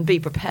and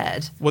be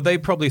prepared. Well, they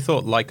probably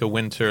thought like a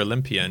Winter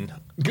Olympian.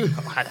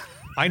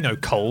 I know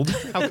cold.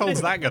 How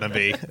cold's that going to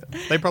be?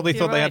 They probably You're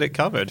thought they had right. it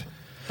covered.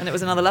 And it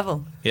was another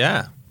level.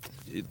 Yeah.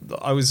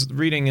 I was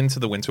reading into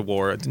the Winter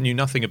War, knew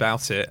nothing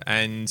about it,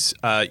 and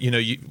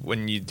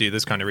when you do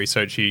this kind of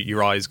research,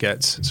 your eyes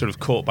get sort of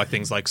caught by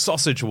things like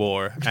Sausage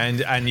War,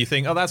 and you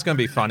think, oh, that's going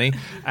to be funny,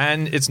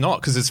 and it's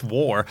not, because it's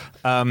war.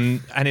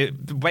 And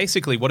it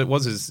basically what it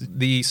was is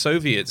the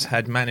Soviets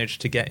had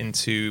managed to get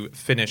into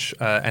Finnish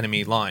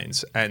enemy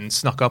lines and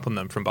snuck up on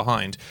them from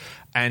behind.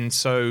 And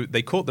so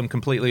they caught them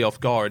completely off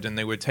guard, and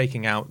they were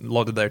taking out a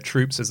lot of their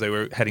troops as they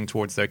were heading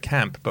towards their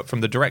camp. But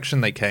from the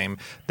direction they came,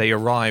 they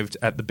arrived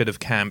at the bit of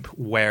camp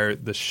where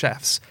the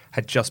chefs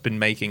had just been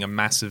making a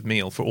massive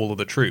meal for all of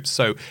the troops.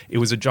 So it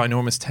was a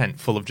ginormous tent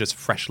full of just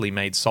freshly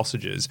made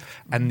sausages.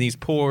 And these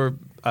poor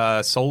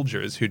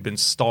soldiers who'd been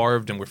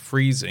starved and were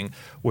freezing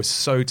were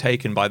so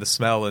taken by the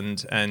smell and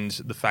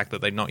the fact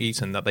that they'd not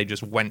eaten that they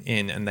just went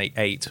in and they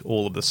ate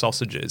all of the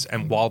sausages.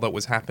 And while that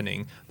was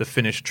happening, the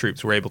Finnish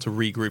troops were able to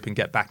regroup and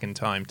get back in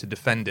time to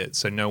defend it.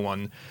 So no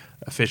one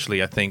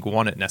officially, I think,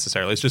 won it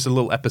necessarily. It's just a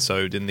little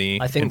episode in the...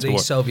 I think the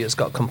Soviets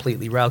got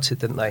completely routed,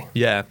 didn't they?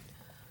 Yeah.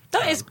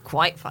 That is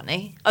quite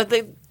funny.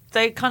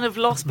 They kind of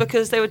lost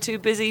because they were too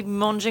busy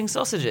munging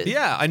sausages.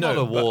 Yeah, I know.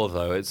 Not a war,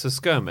 though. It's a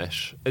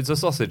skirmish. It's a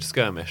sausage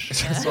skirmish.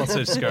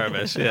 Sausage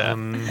skirmish,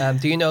 yeah.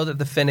 Do you know that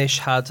the Finnish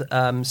had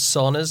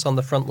saunas on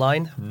the front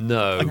line?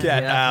 No.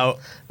 Get out.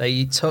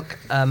 They took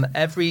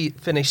every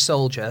Finnish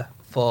soldier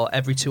for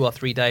every 2 or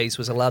 3 days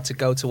was allowed to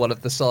go to one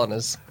of the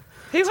saunas.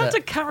 Who had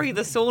to carry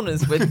the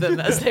saunas with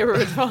them as they were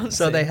advancing?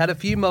 So they had a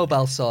few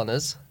mobile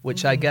saunas,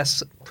 which I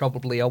guess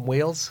probably on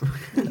wheels.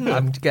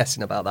 I'm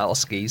guessing about that, or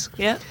skis.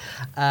 Yeah.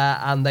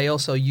 And they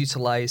also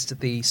utilised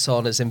the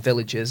saunas in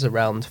villages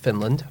around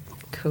Finland.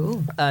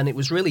 Cool. And it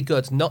was really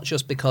good, not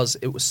just because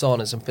it was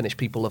saunas and Finnish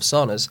people love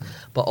saunas,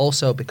 but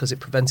also because it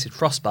prevented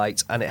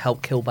frostbite and it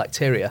helped kill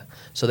bacteria.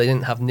 So they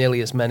didn't have nearly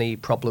as many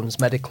problems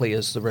medically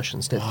as the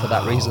Russians did for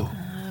that reason.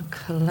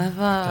 Clever.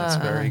 That's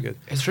very good.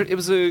 It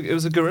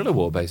was a guerrilla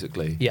war,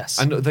 basically. Yes.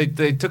 And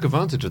they took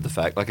advantage of the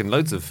fact, like in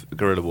loads of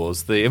guerrilla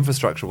wars, the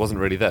infrastructure wasn't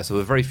really there. So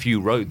there were very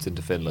few roads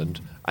into Finland,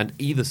 and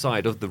either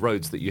side of the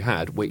roads that you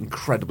had were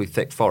incredibly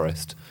thick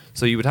forest.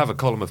 So you would have a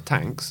column of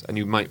tanks, and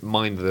you might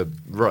mine the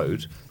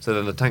road. So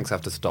then the tanks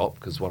have to stop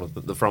because one of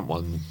the front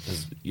one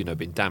has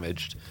been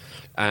damaged.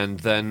 And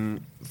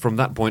then from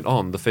that point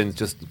on, the Finns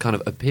just kind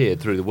of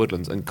appeared through the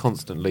woodlands and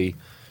constantly,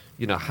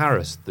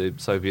 harassed the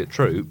Soviet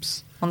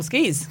troops. On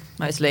skis,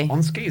 mostly.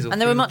 On skis. And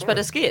they were much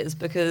better skiers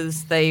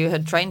because they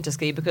had trained to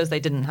ski because they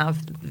didn't have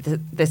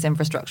this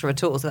infrastructure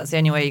at all. So that's the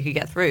only way you could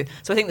get through.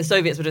 So I think the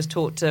Soviets were just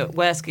taught to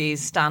wear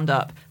skis, stand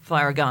up,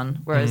 fire a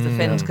gun, whereas the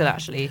Finns could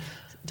actually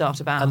dart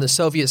about. And the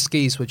Soviet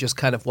skis were just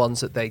kind of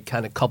ones that they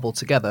kind of cobbled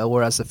together,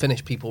 whereas the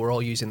Finnish people were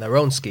all using their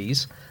own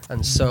skis.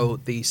 And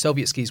so the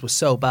Soviet skis were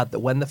so bad that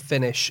when the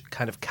Finnish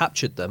kind of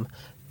captured them,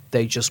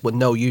 they just were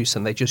no use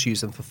and they just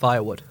used them for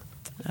firewood.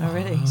 Oh,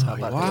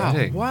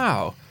 really?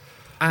 Wow.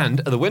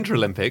 And at the Winter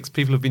Olympics,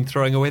 people have been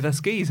throwing away their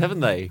skis, haven't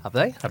they? Have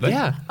they?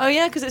 Yeah. Oh,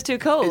 yeah, because it's too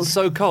cold. It's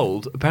so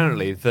cold,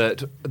 apparently,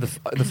 that the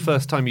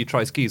first time you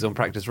try skis on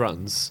practice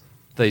runs,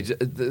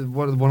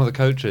 one of the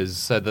coaches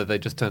said that they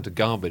just turn to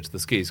garbage, the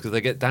skis, because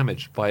they get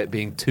damaged by it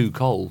being too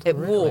cold. It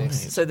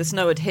warps, so the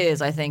snow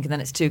adheres, I think, and then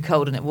it's too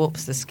cold and it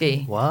warps the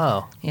ski.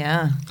 Wow.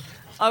 Yeah.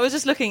 I was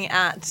just looking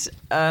at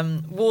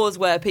wars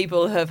where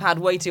people have had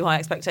way too high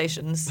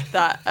expectations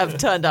that have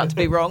turned out to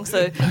be wrong.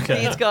 So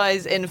these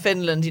guys in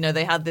Finland,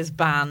 they had this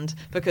band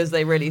because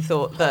they really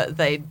thought that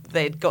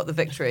they'd got the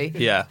victory.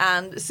 Yeah.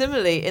 And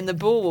similarly, in the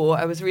Boer War,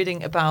 I was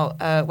reading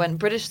about when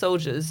British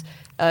soldiers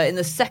in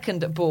the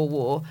Second Boer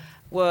War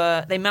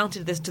they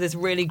mounted this to this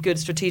really good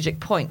strategic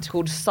point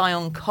called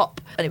Sion Kop,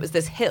 and it was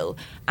this hill,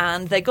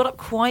 and they got up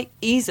quite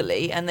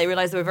easily, and they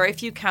realised there were very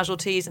few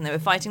casualties, and they were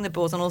fighting the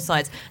Boers on all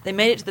sides. They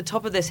made it to the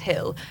top of this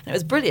hill, and it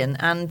was brilliant,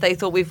 and they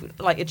thought, we've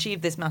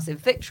achieved this massive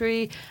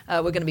victory,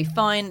 we're going to be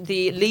fine.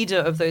 The leader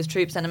of those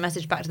troops sent a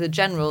message back to the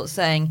general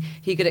saying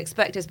he could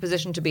expect his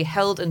position to be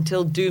held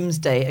until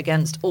doomsday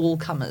against all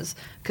comers,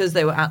 because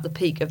they were at the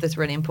peak of this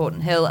really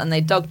important hill, and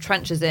they dug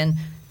trenches in,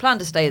 planned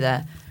to stay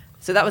there.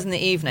 So that was in the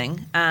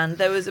evening, and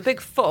there was a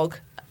big fog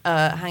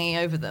hanging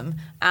over them.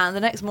 And the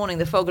next morning,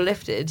 the fog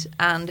lifted,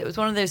 and it was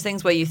one of those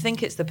things where you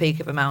think it's the peak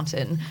of a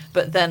mountain,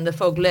 but then the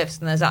fog lifts,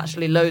 and there's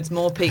actually loads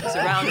more peaks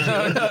around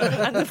you.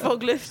 And the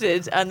fog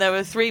lifted, and there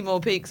were 3 more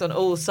peaks on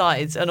all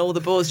sides, and all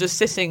the Boers just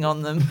sitting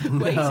on them,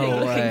 waiting,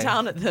 looking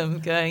down at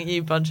them, going,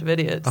 "You bunch of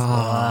idiots!" Oh,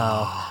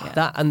 wow!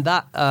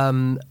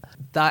 Yeah.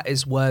 That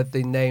is where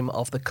the name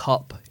of the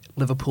Kop,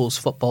 Liverpool's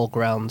football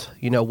ground.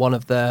 One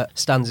of the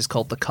stands is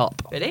called the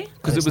Kop. Really?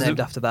 Because it was named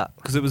after that.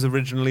 Because it was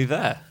originally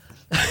there.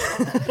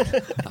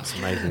 That's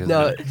amazing,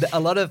 isn't it? A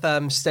lot of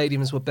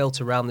stadiums were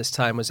built around this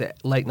time. Was it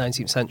late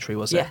 19th century,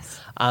 was it? Yes.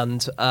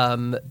 And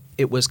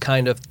it was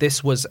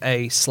this was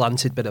a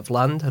slanted bit of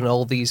land, and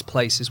all these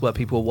places where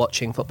people were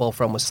watching football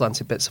from were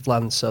slanted bits of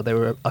land.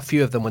 So a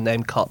few of them were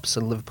named Kops,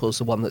 and Liverpool's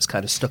the one that's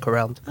kind of stuck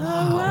around. Oh,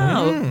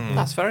 wow.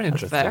 That's very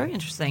interesting. Very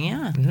interesting,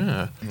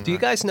 yeah. Do you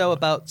guys know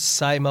about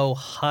Simo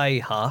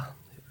Häyhä?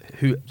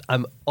 Who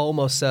I'm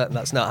almost certain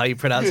that's not how you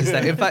pronounce his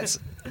name. In fact,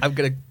 I'm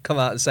going to come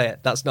out and say it.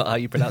 That's not how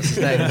you pronounce his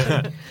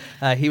name.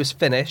 He was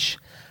Finnish.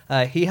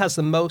 He has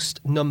the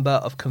most number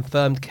of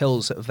confirmed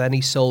kills of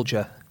any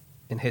soldier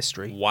in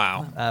history.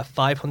 Wow.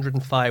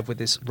 505 with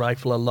his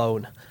rifle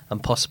alone,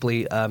 and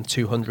possibly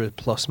 200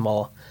 plus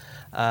more.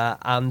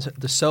 And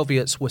the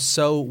Soviets were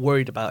so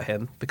worried about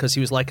him because he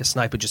was like a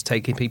sniper just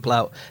taking people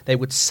out. They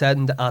would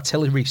send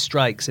artillery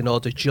strikes in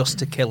order just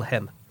to kill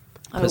him.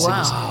 Because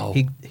wow.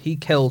 he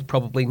killed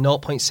probably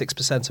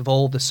 0.6% of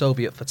all the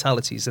Soviet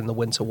fatalities in the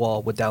Winter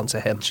War were down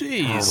to him.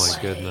 Jeez. Oh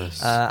my goodness.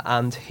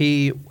 And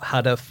he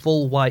had a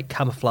full white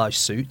camouflage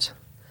suit,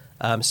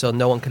 so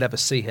no one could ever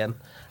see him.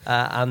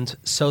 And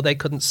so they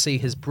couldn't see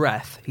his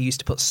breath. He used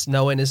to put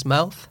snow in his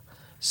mouth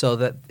so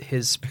that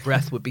his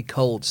breath would be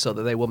cold so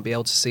that they wouldn't be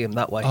able to see him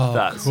that way.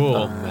 That's cool.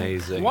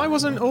 amazing. Why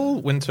wasn't all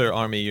Winter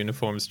Army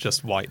uniforms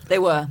just white? They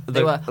were.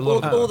 They were. a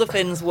lot of- All the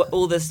Finns were.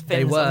 All the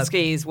Finns were, on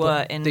skis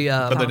were in the,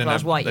 But they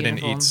camouflage white they didn't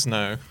eat uniforms.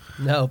 snow.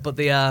 No, but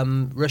the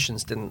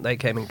Russians didn't. They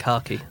came in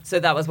khaki. So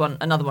that was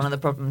another one of the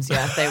problems.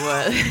 Yeah,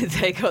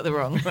 they got the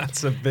wrong.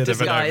 That's a bit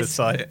of an Disguise.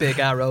 oversight. Big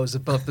arrows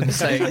above them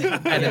saying,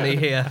 enemy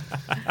here.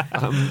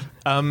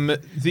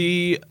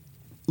 The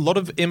lot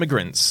of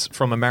immigrants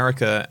from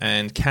America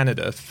and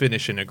Canada,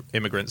 Finnish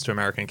immigrants to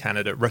America and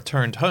Canada,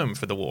 returned home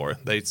for the war.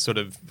 They sort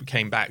of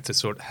came back to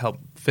sort of help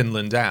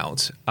Finland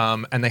out.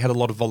 And they had a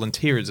lot of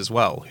volunteers as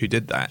well who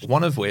did that.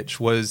 One of which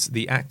was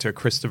the actor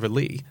Christopher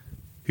Lee,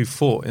 who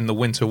fought in the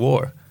Winter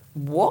War.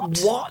 What?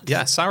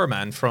 Yeah,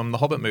 Saruman from the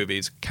Hobbit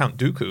movies, Count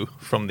Dooku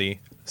from the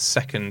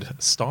second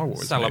Star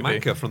Wars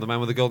Salamanca movie. from The Man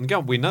with the Golden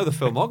Gun. We know the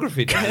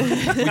filmography, Dan.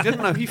 We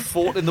didn't know he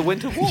fought in the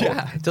Winter War.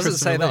 Yeah, it doesn't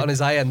say that on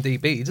his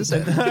IMDb, does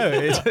it? No,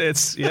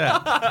 it's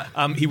yeah.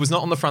 He was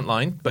not on the front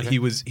line, but he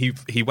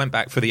went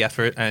back for the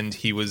effort, and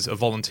he was a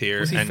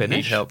volunteer. Was he and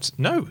Finnish? He helped.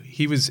 No,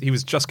 he was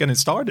just getting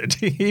started.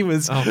 He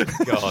was. Oh,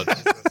 God.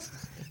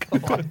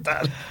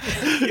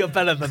 You're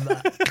better than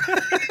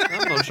that.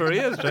 I'm not sure he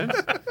is, James.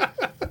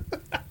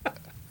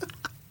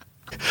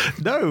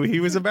 No, he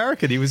was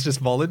American. He was just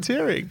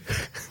volunteering.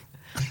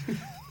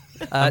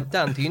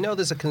 Dan, do you know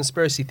there's a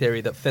conspiracy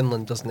theory that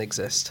Finland doesn't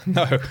exist?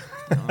 No,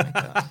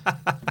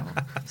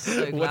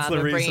 So glad What's the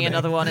we're bringing reasoning?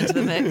 another one into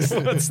the mix.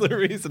 what's the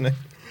reasoning?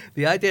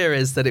 The idea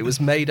is that it was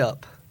made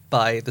up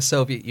by the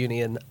Soviet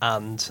Union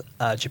and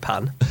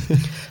Japan.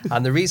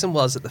 And the reason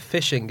was that the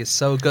fishing is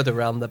so good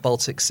around the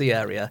Baltic Sea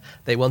area,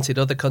 they wanted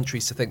other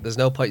countries to think there's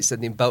no point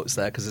sending boats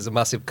there because there's a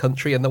massive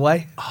country in the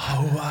way.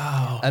 Oh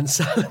wow! And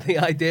so the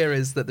idea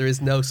is that there is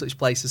no such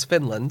place as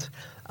Finland,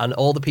 and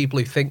all the people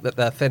who think that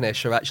they're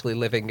Finnish are actually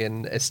living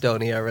in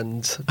Estonia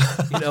and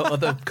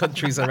other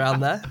countries around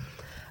there.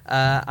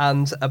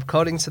 And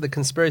according to the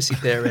conspiracy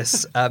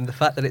theorists, the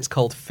fact that it's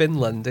called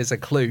Finland is a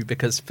clue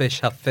because fish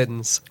have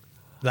fins.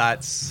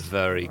 That's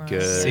Very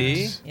good.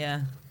 See?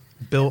 Yeah.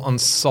 built on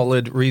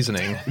solid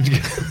reasoning.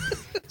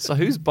 So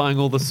who's buying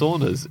all the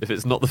saunas if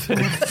it's not the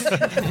Finns?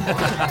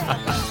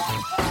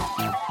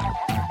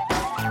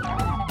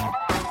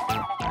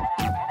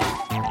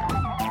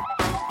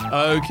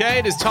 Okay,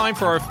 it is time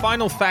for our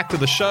final fact of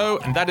the show,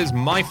 and that is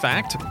my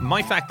fact.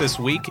 My fact this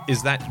week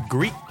is that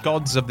Greek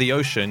gods of the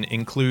ocean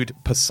include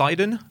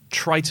Poseidon,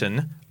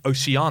 Triton,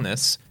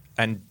 Oceanus,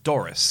 and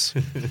Doris.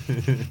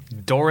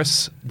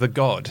 Doris the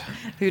god.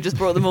 Who just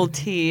brought them all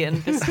tea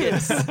and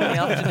biscuits in the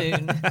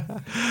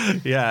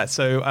afternoon. Yeah,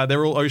 so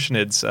they're all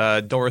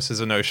oceanids. Doris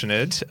is an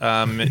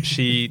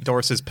oceanid.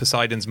 Doris is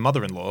Poseidon's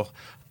mother-in-law.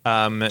 Do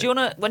you want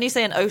to, when you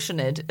say an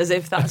oceanid, as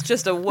if that's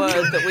just a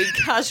word that we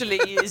casually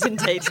use in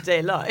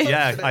day-to-day life?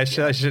 Yeah, I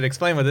should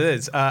explain what it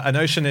is. An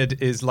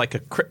oceanid is like a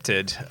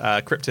cryptid.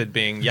 Cryptid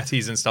being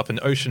yetis and stuff. An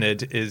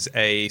oceanid is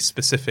a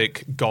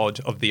specific god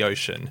of the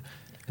ocean.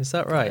 Is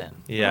that right?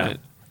 Yeah. Right.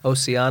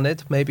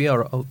 Oceanid, maybe,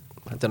 or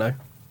I don't know.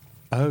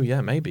 Oh,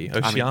 yeah, maybe. I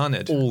mean,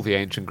 Oceanid. all the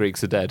ancient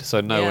Greeks are dead, so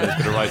no one is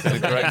going to write in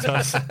and correct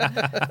us.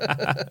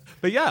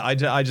 But yeah,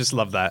 I just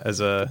love that as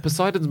a...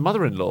 Poseidon's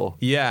mother-in-law.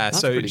 Yeah, That's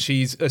so pretty-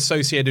 she's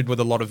associated with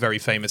a lot of very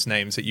famous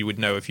names that you would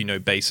know if you know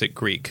basic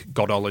Greek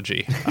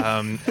godology.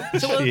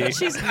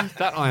 She's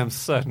That I am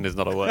certain is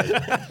not a word.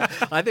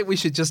 I think we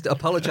should just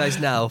apologise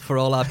now for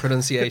all our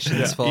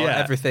pronunciations for Yeah.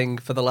 everything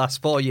for the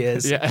last 4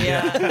 years.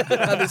 yeah.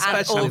 And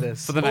especially all-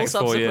 this. For the next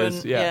 4 years.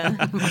 subsequent-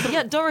 Yeah.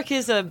 yeah. Doric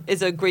is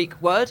a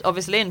Greek word,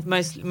 obviously, and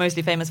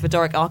mostly famous for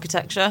Doric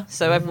architecture.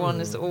 So everyone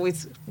is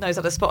always knows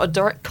how to spot a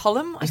Doric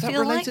column. Is I that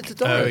feel related like.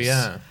 to Doris? Oh,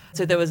 yeah.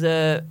 So there was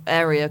a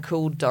area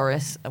called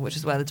Doris, which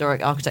is where the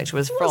Doric architecture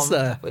was Was from.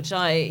 there? Which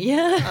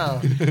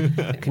Oh.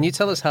 Can you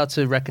tell us how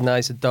to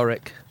recognise a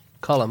Doric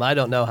column? I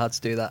don't know how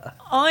to do that.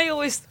 I'm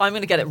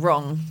going to get it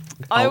wrong.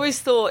 I always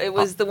thought it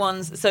was the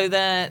ones. So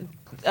they're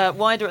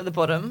wider at the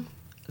bottom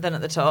than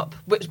at the top,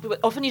 which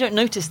often you don't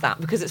notice that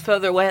because it's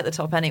further away at the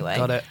top anyway.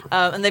 Got it.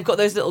 And they've got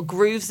those little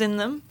grooves in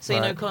them. So you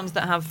know Right. columns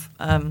that have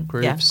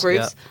Grooves,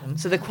 grooves.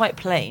 So they're quite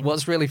plain.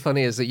 What's really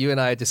funny is that you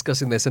and I are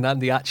discussing this and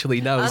Andy actually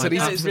knows, and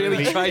he's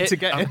really trying to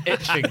get I'm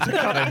itching to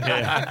cut in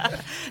here.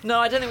 No,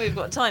 I don't think we've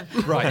got time.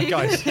 Right,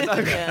 guys.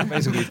 Yeah.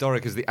 Basically,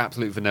 Doric is the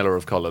absolute vanilla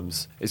of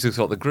columns. It's just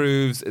got the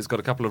grooves, it's got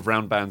a couple of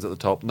round bands at the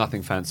top,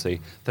 nothing fancy.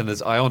 Then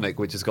there's Ionic,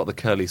 which has got the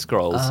curly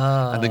scrolls.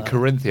 And then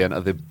Corinthian are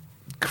the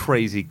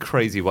crazy,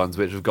 crazy ones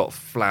which have got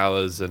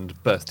flowers and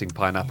bursting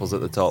pineapples at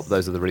the top.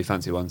 Those are the really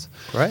fancy ones.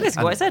 Right.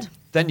 Basically what I said.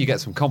 Then you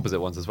get some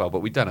composite ones as well,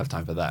 but we don't have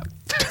time for that.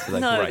 So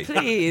they're No, great.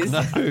 please.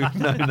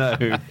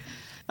 No.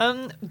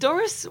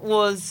 Doris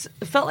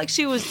felt like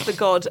she was the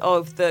god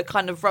of the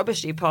kind of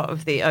rubbishy part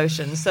of the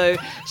ocean. So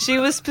she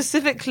was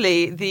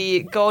specifically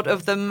the god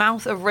of the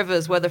mouth of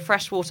rivers where the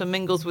fresh water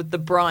mingles with the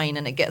brine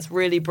and it gets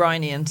really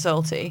briny and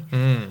salty.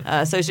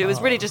 So she was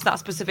really just that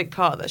specific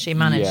part that she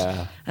managed.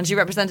 Yeah. And she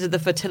represented the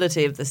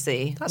fertility of the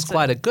sea. That's So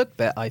quite a good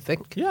bit, I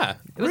think. Yeah.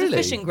 It was really? a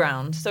fishing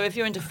ground. So if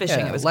you're into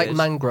fishing, Yeah, it was like good.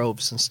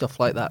 mangroves and stuff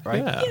like that,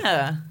 right? Yeah.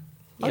 Yeah.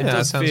 It Yeah, that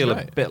does sounds feel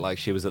right. a bit like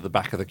she was at the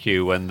back of the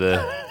queue when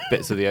the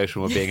bits of the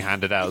ocean were being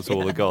handed out to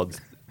all the gods.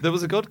 There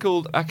was a god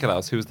called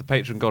Achelous who was the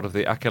patron god of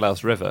the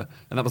Achelous River,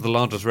 and that was the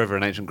largest river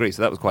in ancient Greece,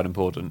 so that was quite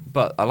important.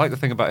 But I like the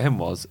thing about him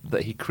was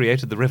that he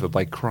created the river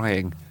by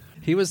crying.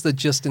 He was the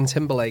Justin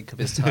Timberlake of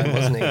his time,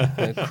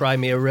 wasn't he? Cry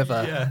Me a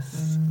River.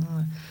 Yes.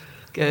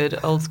 Good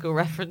old school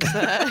reference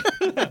there.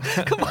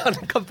 Come on,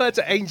 compared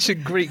to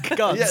ancient Greek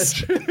gods.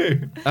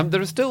 True.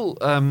 There are still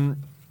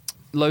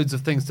loads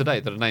of things today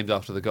that are named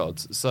after the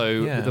gods. So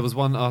Yeah. there was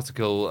one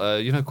article,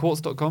 you know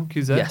Quartz.com,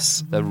 QZ?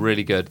 Yes. They're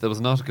really good. There was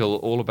an article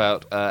all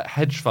about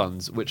hedge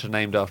funds which are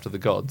named after the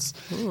gods.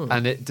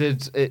 And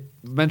it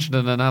mentioned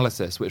an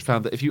analysis which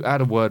found that if you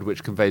add a word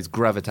which conveys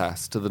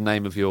gravitas to the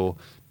name of your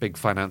big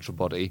financial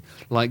body,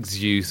 like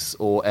Zeus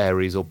or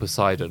Ares or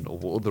Poseidon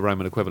or the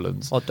Roman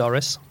equivalents, Or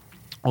Doris.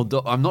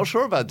 I'm not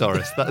sure about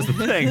Doris. That's the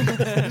thing.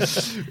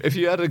 If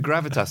you add a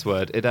gravitas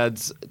word, it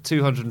adds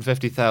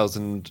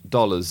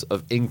 $250,000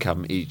 of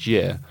income each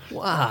year.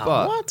 Wow.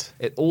 But What?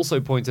 it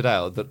also pointed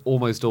out that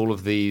almost all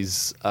of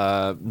these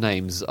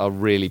names are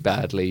really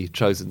badly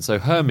chosen. So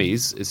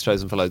Hermes is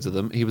chosen for loads of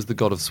them. He was the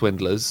god of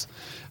swindlers.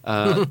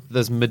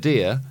 There's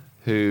Medea,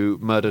 who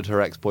murdered her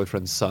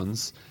ex-boyfriend's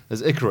sons.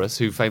 There's Icarus,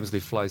 who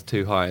famously flies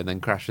too high and then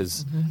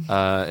crashes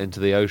into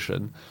the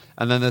ocean.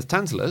 And then there's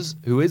Tantalus,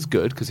 who is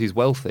good because he's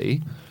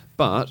wealthy,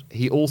 but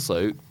he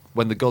also,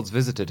 when the gods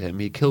visited him,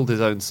 he killed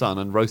his own son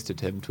and roasted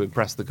him to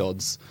impress the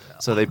gods.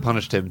 So they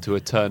punished him to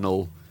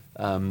eternal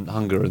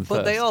hunger and thirst.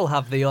 But they all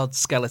have the odd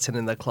skeleton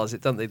in their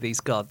closet, don't they, these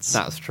gods?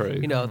 That's true.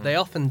 You know, they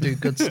often do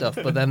good stuff,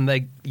 but then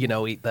they,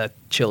 eat their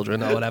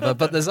children or whatever.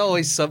 But there's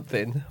always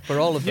something for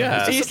all of them. Yeah.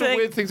 It's Do you such a think-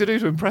 weird thing to do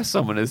to impress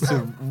someone is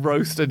to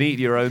roast and eat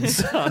your own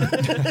son.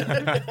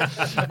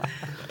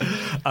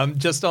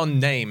 Just on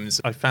names,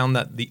 I found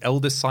that the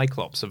eldest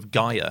Cyclops of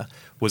Gaia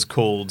was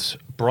called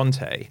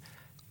Bronte,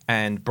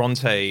 and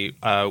Bronte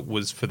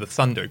was for the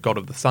thunder, god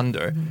of the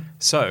thunder.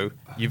 So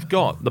you've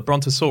got the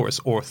Brontosaurus,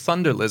 or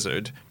thunder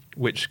lizard,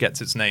 which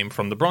gets its name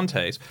from the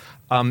Brontes.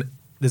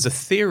 There's a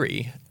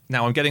theory.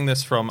 Now, I'm getting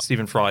this from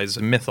Stephen Fry's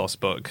Mythos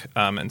book,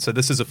 and so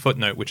this is a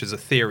footnote, which is a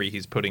theory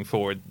he's putting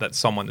forward that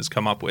someone has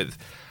come up with.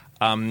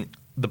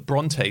 The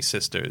Bronte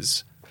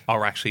sisters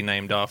are actually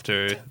named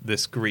after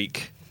this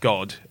Greek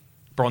god,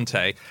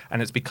 Bronte,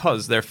 and it's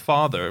because their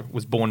father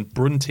was born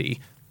Brunti,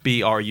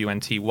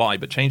 Brunty,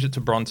 but changed it to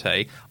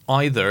Bronte,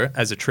 either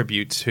as a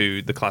tribute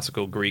to the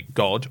classical Greek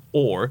god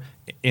or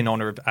in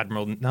honor of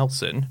Admiral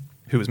Nelson,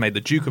 who was made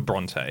the Duke of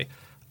Bronte.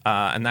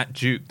 And that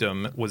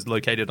dukedom was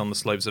located on the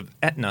slopes of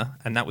Etna,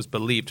 and that was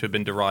believed to have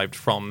been derived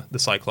from the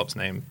Cyclops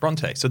name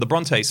Bronte. So the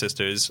Bronte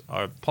sisters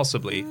are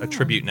possibly a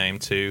tribute name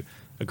to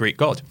a Greek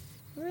god.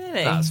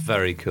 Really? That's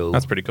very cool.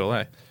 That's pretty cool,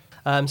 eh?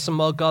 Some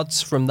more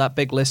gods from that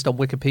big list on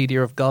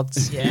Wikipedia of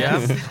gods.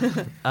 Yeah.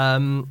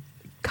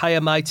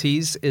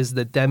 Chiomaites is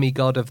the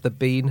demigod of the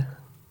bean.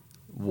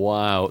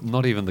 Wow,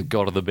 not even the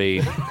god of the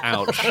bean.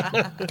 Ouch.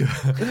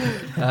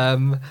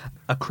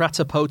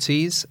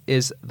 Acratopotes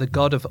is the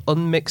god of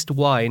unmixed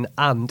wine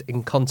and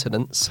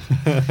incontinence.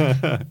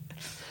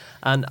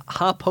 And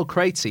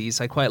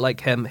Harpocrates, I quite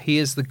like him, he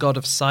is the god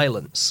of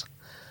silence.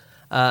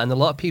 And a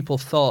lot of people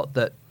thought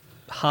that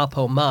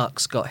Harpo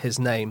Marx got his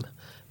name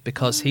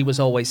because he was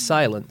always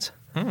silent.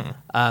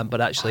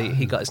 But actually,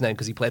 he got his name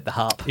because he played the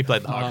harp. He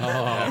played the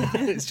harp.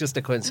 It's just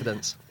a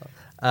coincidence.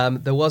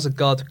 There was a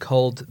god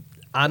called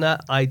Anna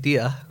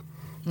Idea,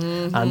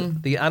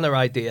 and the Anna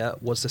Idea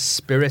was a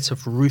spirit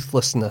of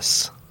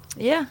ruthlessness,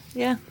 Yeah,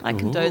 I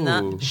condone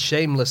Ooh. that.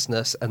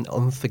 shamelessness, and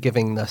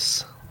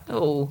unforgivingness.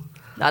 Oh,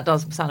 that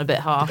does sound a bit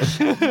harsh.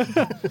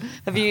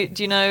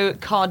 Do you know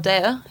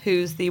Cardea,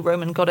 who's the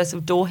Roman goddess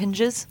of door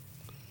hinges?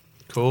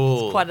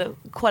 Cool.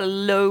 Quite a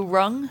low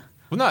rung.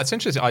 Well, no, it's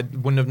interesting. I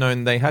wouldn't have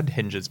known they had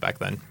hinges back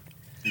then.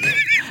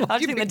 I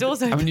just think the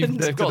doors opened. they've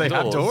Did got they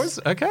doors. have doors?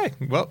 Okay.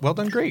 Well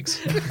done, Greeks.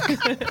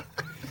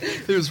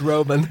 It was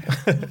Roman.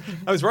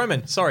 Oh, it's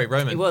Roman. Sorry,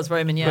 Roman. He was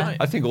Roman, yeah. Right.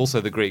 I think also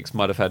the Greeks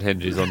might have had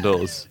hinges on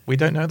doors. We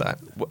don't know that.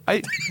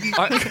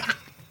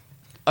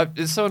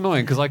 It's so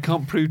annoying because I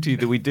can't prove to you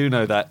that we do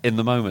know that in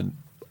the moment.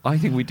 I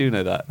think we do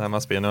know that. That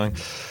must be annoying.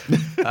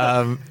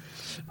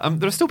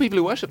 There are still people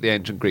who worship the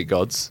ancient Greek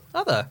gods.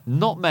 Are there?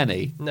 Not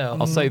many. No.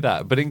 I'll say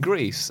that. But in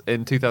Greece,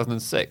 in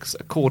 2006,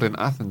 a court in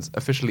Athens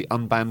officially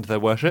unbanned their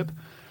worship.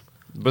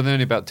 But there are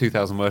only about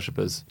 2,000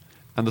 worshippers.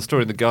 And the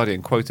story in The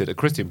Guardian quoted a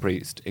Christian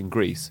priest in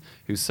Greece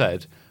who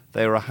said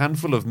They are a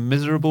handful of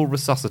miserable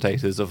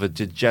resuscitators of a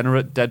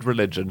degenerate dead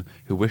religion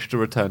who wish to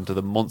return to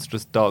the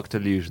monstrous dark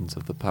delusions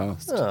of the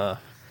past.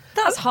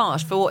 That's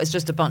harsh for what is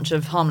just a bunch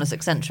of harmless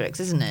eccentrics,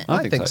 isn't it?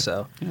 I think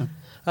so. Yeah.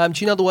 Do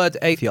you know the word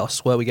atheos,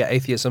 where we get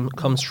atheism,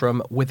 comes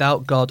from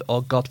without God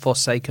or God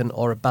forsaken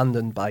or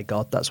abandoned by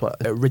God? That's what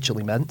it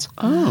originally meant.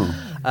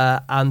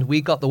 And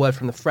we got the word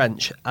from the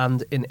French,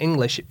 and in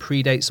English it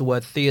predates the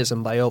word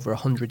theism by over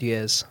 100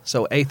 years.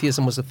 So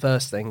atheism was the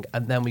first thing,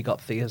 and then we got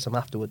theism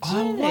afterwards.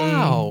 Oh,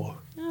 wow.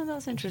 Oh,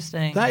 that's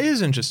interesting. That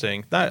is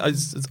interesting. That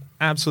is it's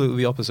absolutely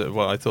the opposite of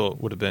what I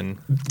thought would have been.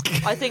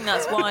 I think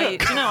that's why.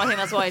 Do you know? I think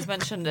that's why he's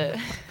mentioned it.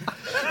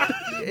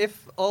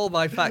 If all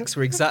my facts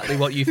were exactly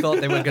what you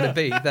thought they were going to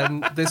be,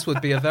 then this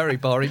would be a very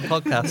boring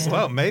podcast.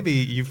 Well, maybe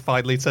you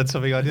finally said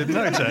something I didn't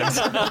know, James.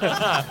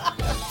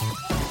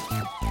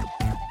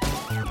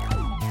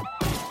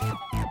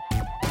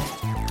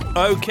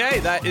 Okay,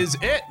 that is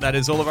it. That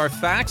is all of our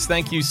facts.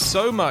 Thank you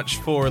so much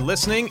for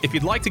listening. If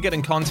you'd like to get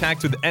in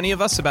contact with any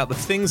of us about the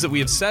things that we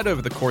have said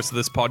over the course of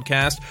this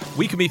podcast,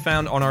 we can be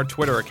found on our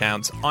Twitter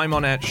accounts. I'm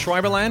on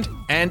 @Schreiberland,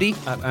 Andy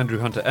At Andrew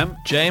Hunter M.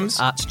 James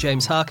At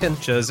James Harkin.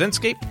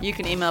 Jazinski. You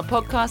can email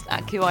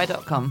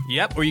podcast@qi.com.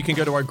 Yep, or you can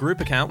go to our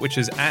group account, which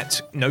is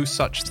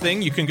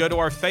 @NoSuchThing. You can go to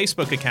our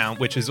Facebook account,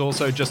 which is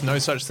also just No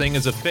Such Thing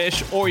as a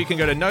Fish, or you can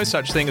go to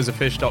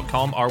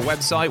nosuchthingasafish.com, our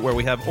website, where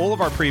we have all of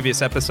our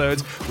previous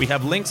episodes. We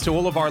have links to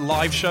all of our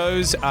live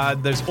shows.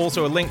 There's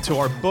also a link to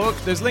our book.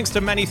 There's links to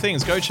many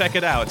things. Go check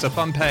it out. It's a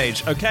fun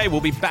page. Okay, we'll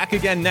be back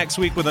again next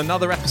week with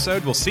another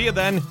episode. We'll see you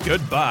then.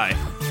 Goodbye.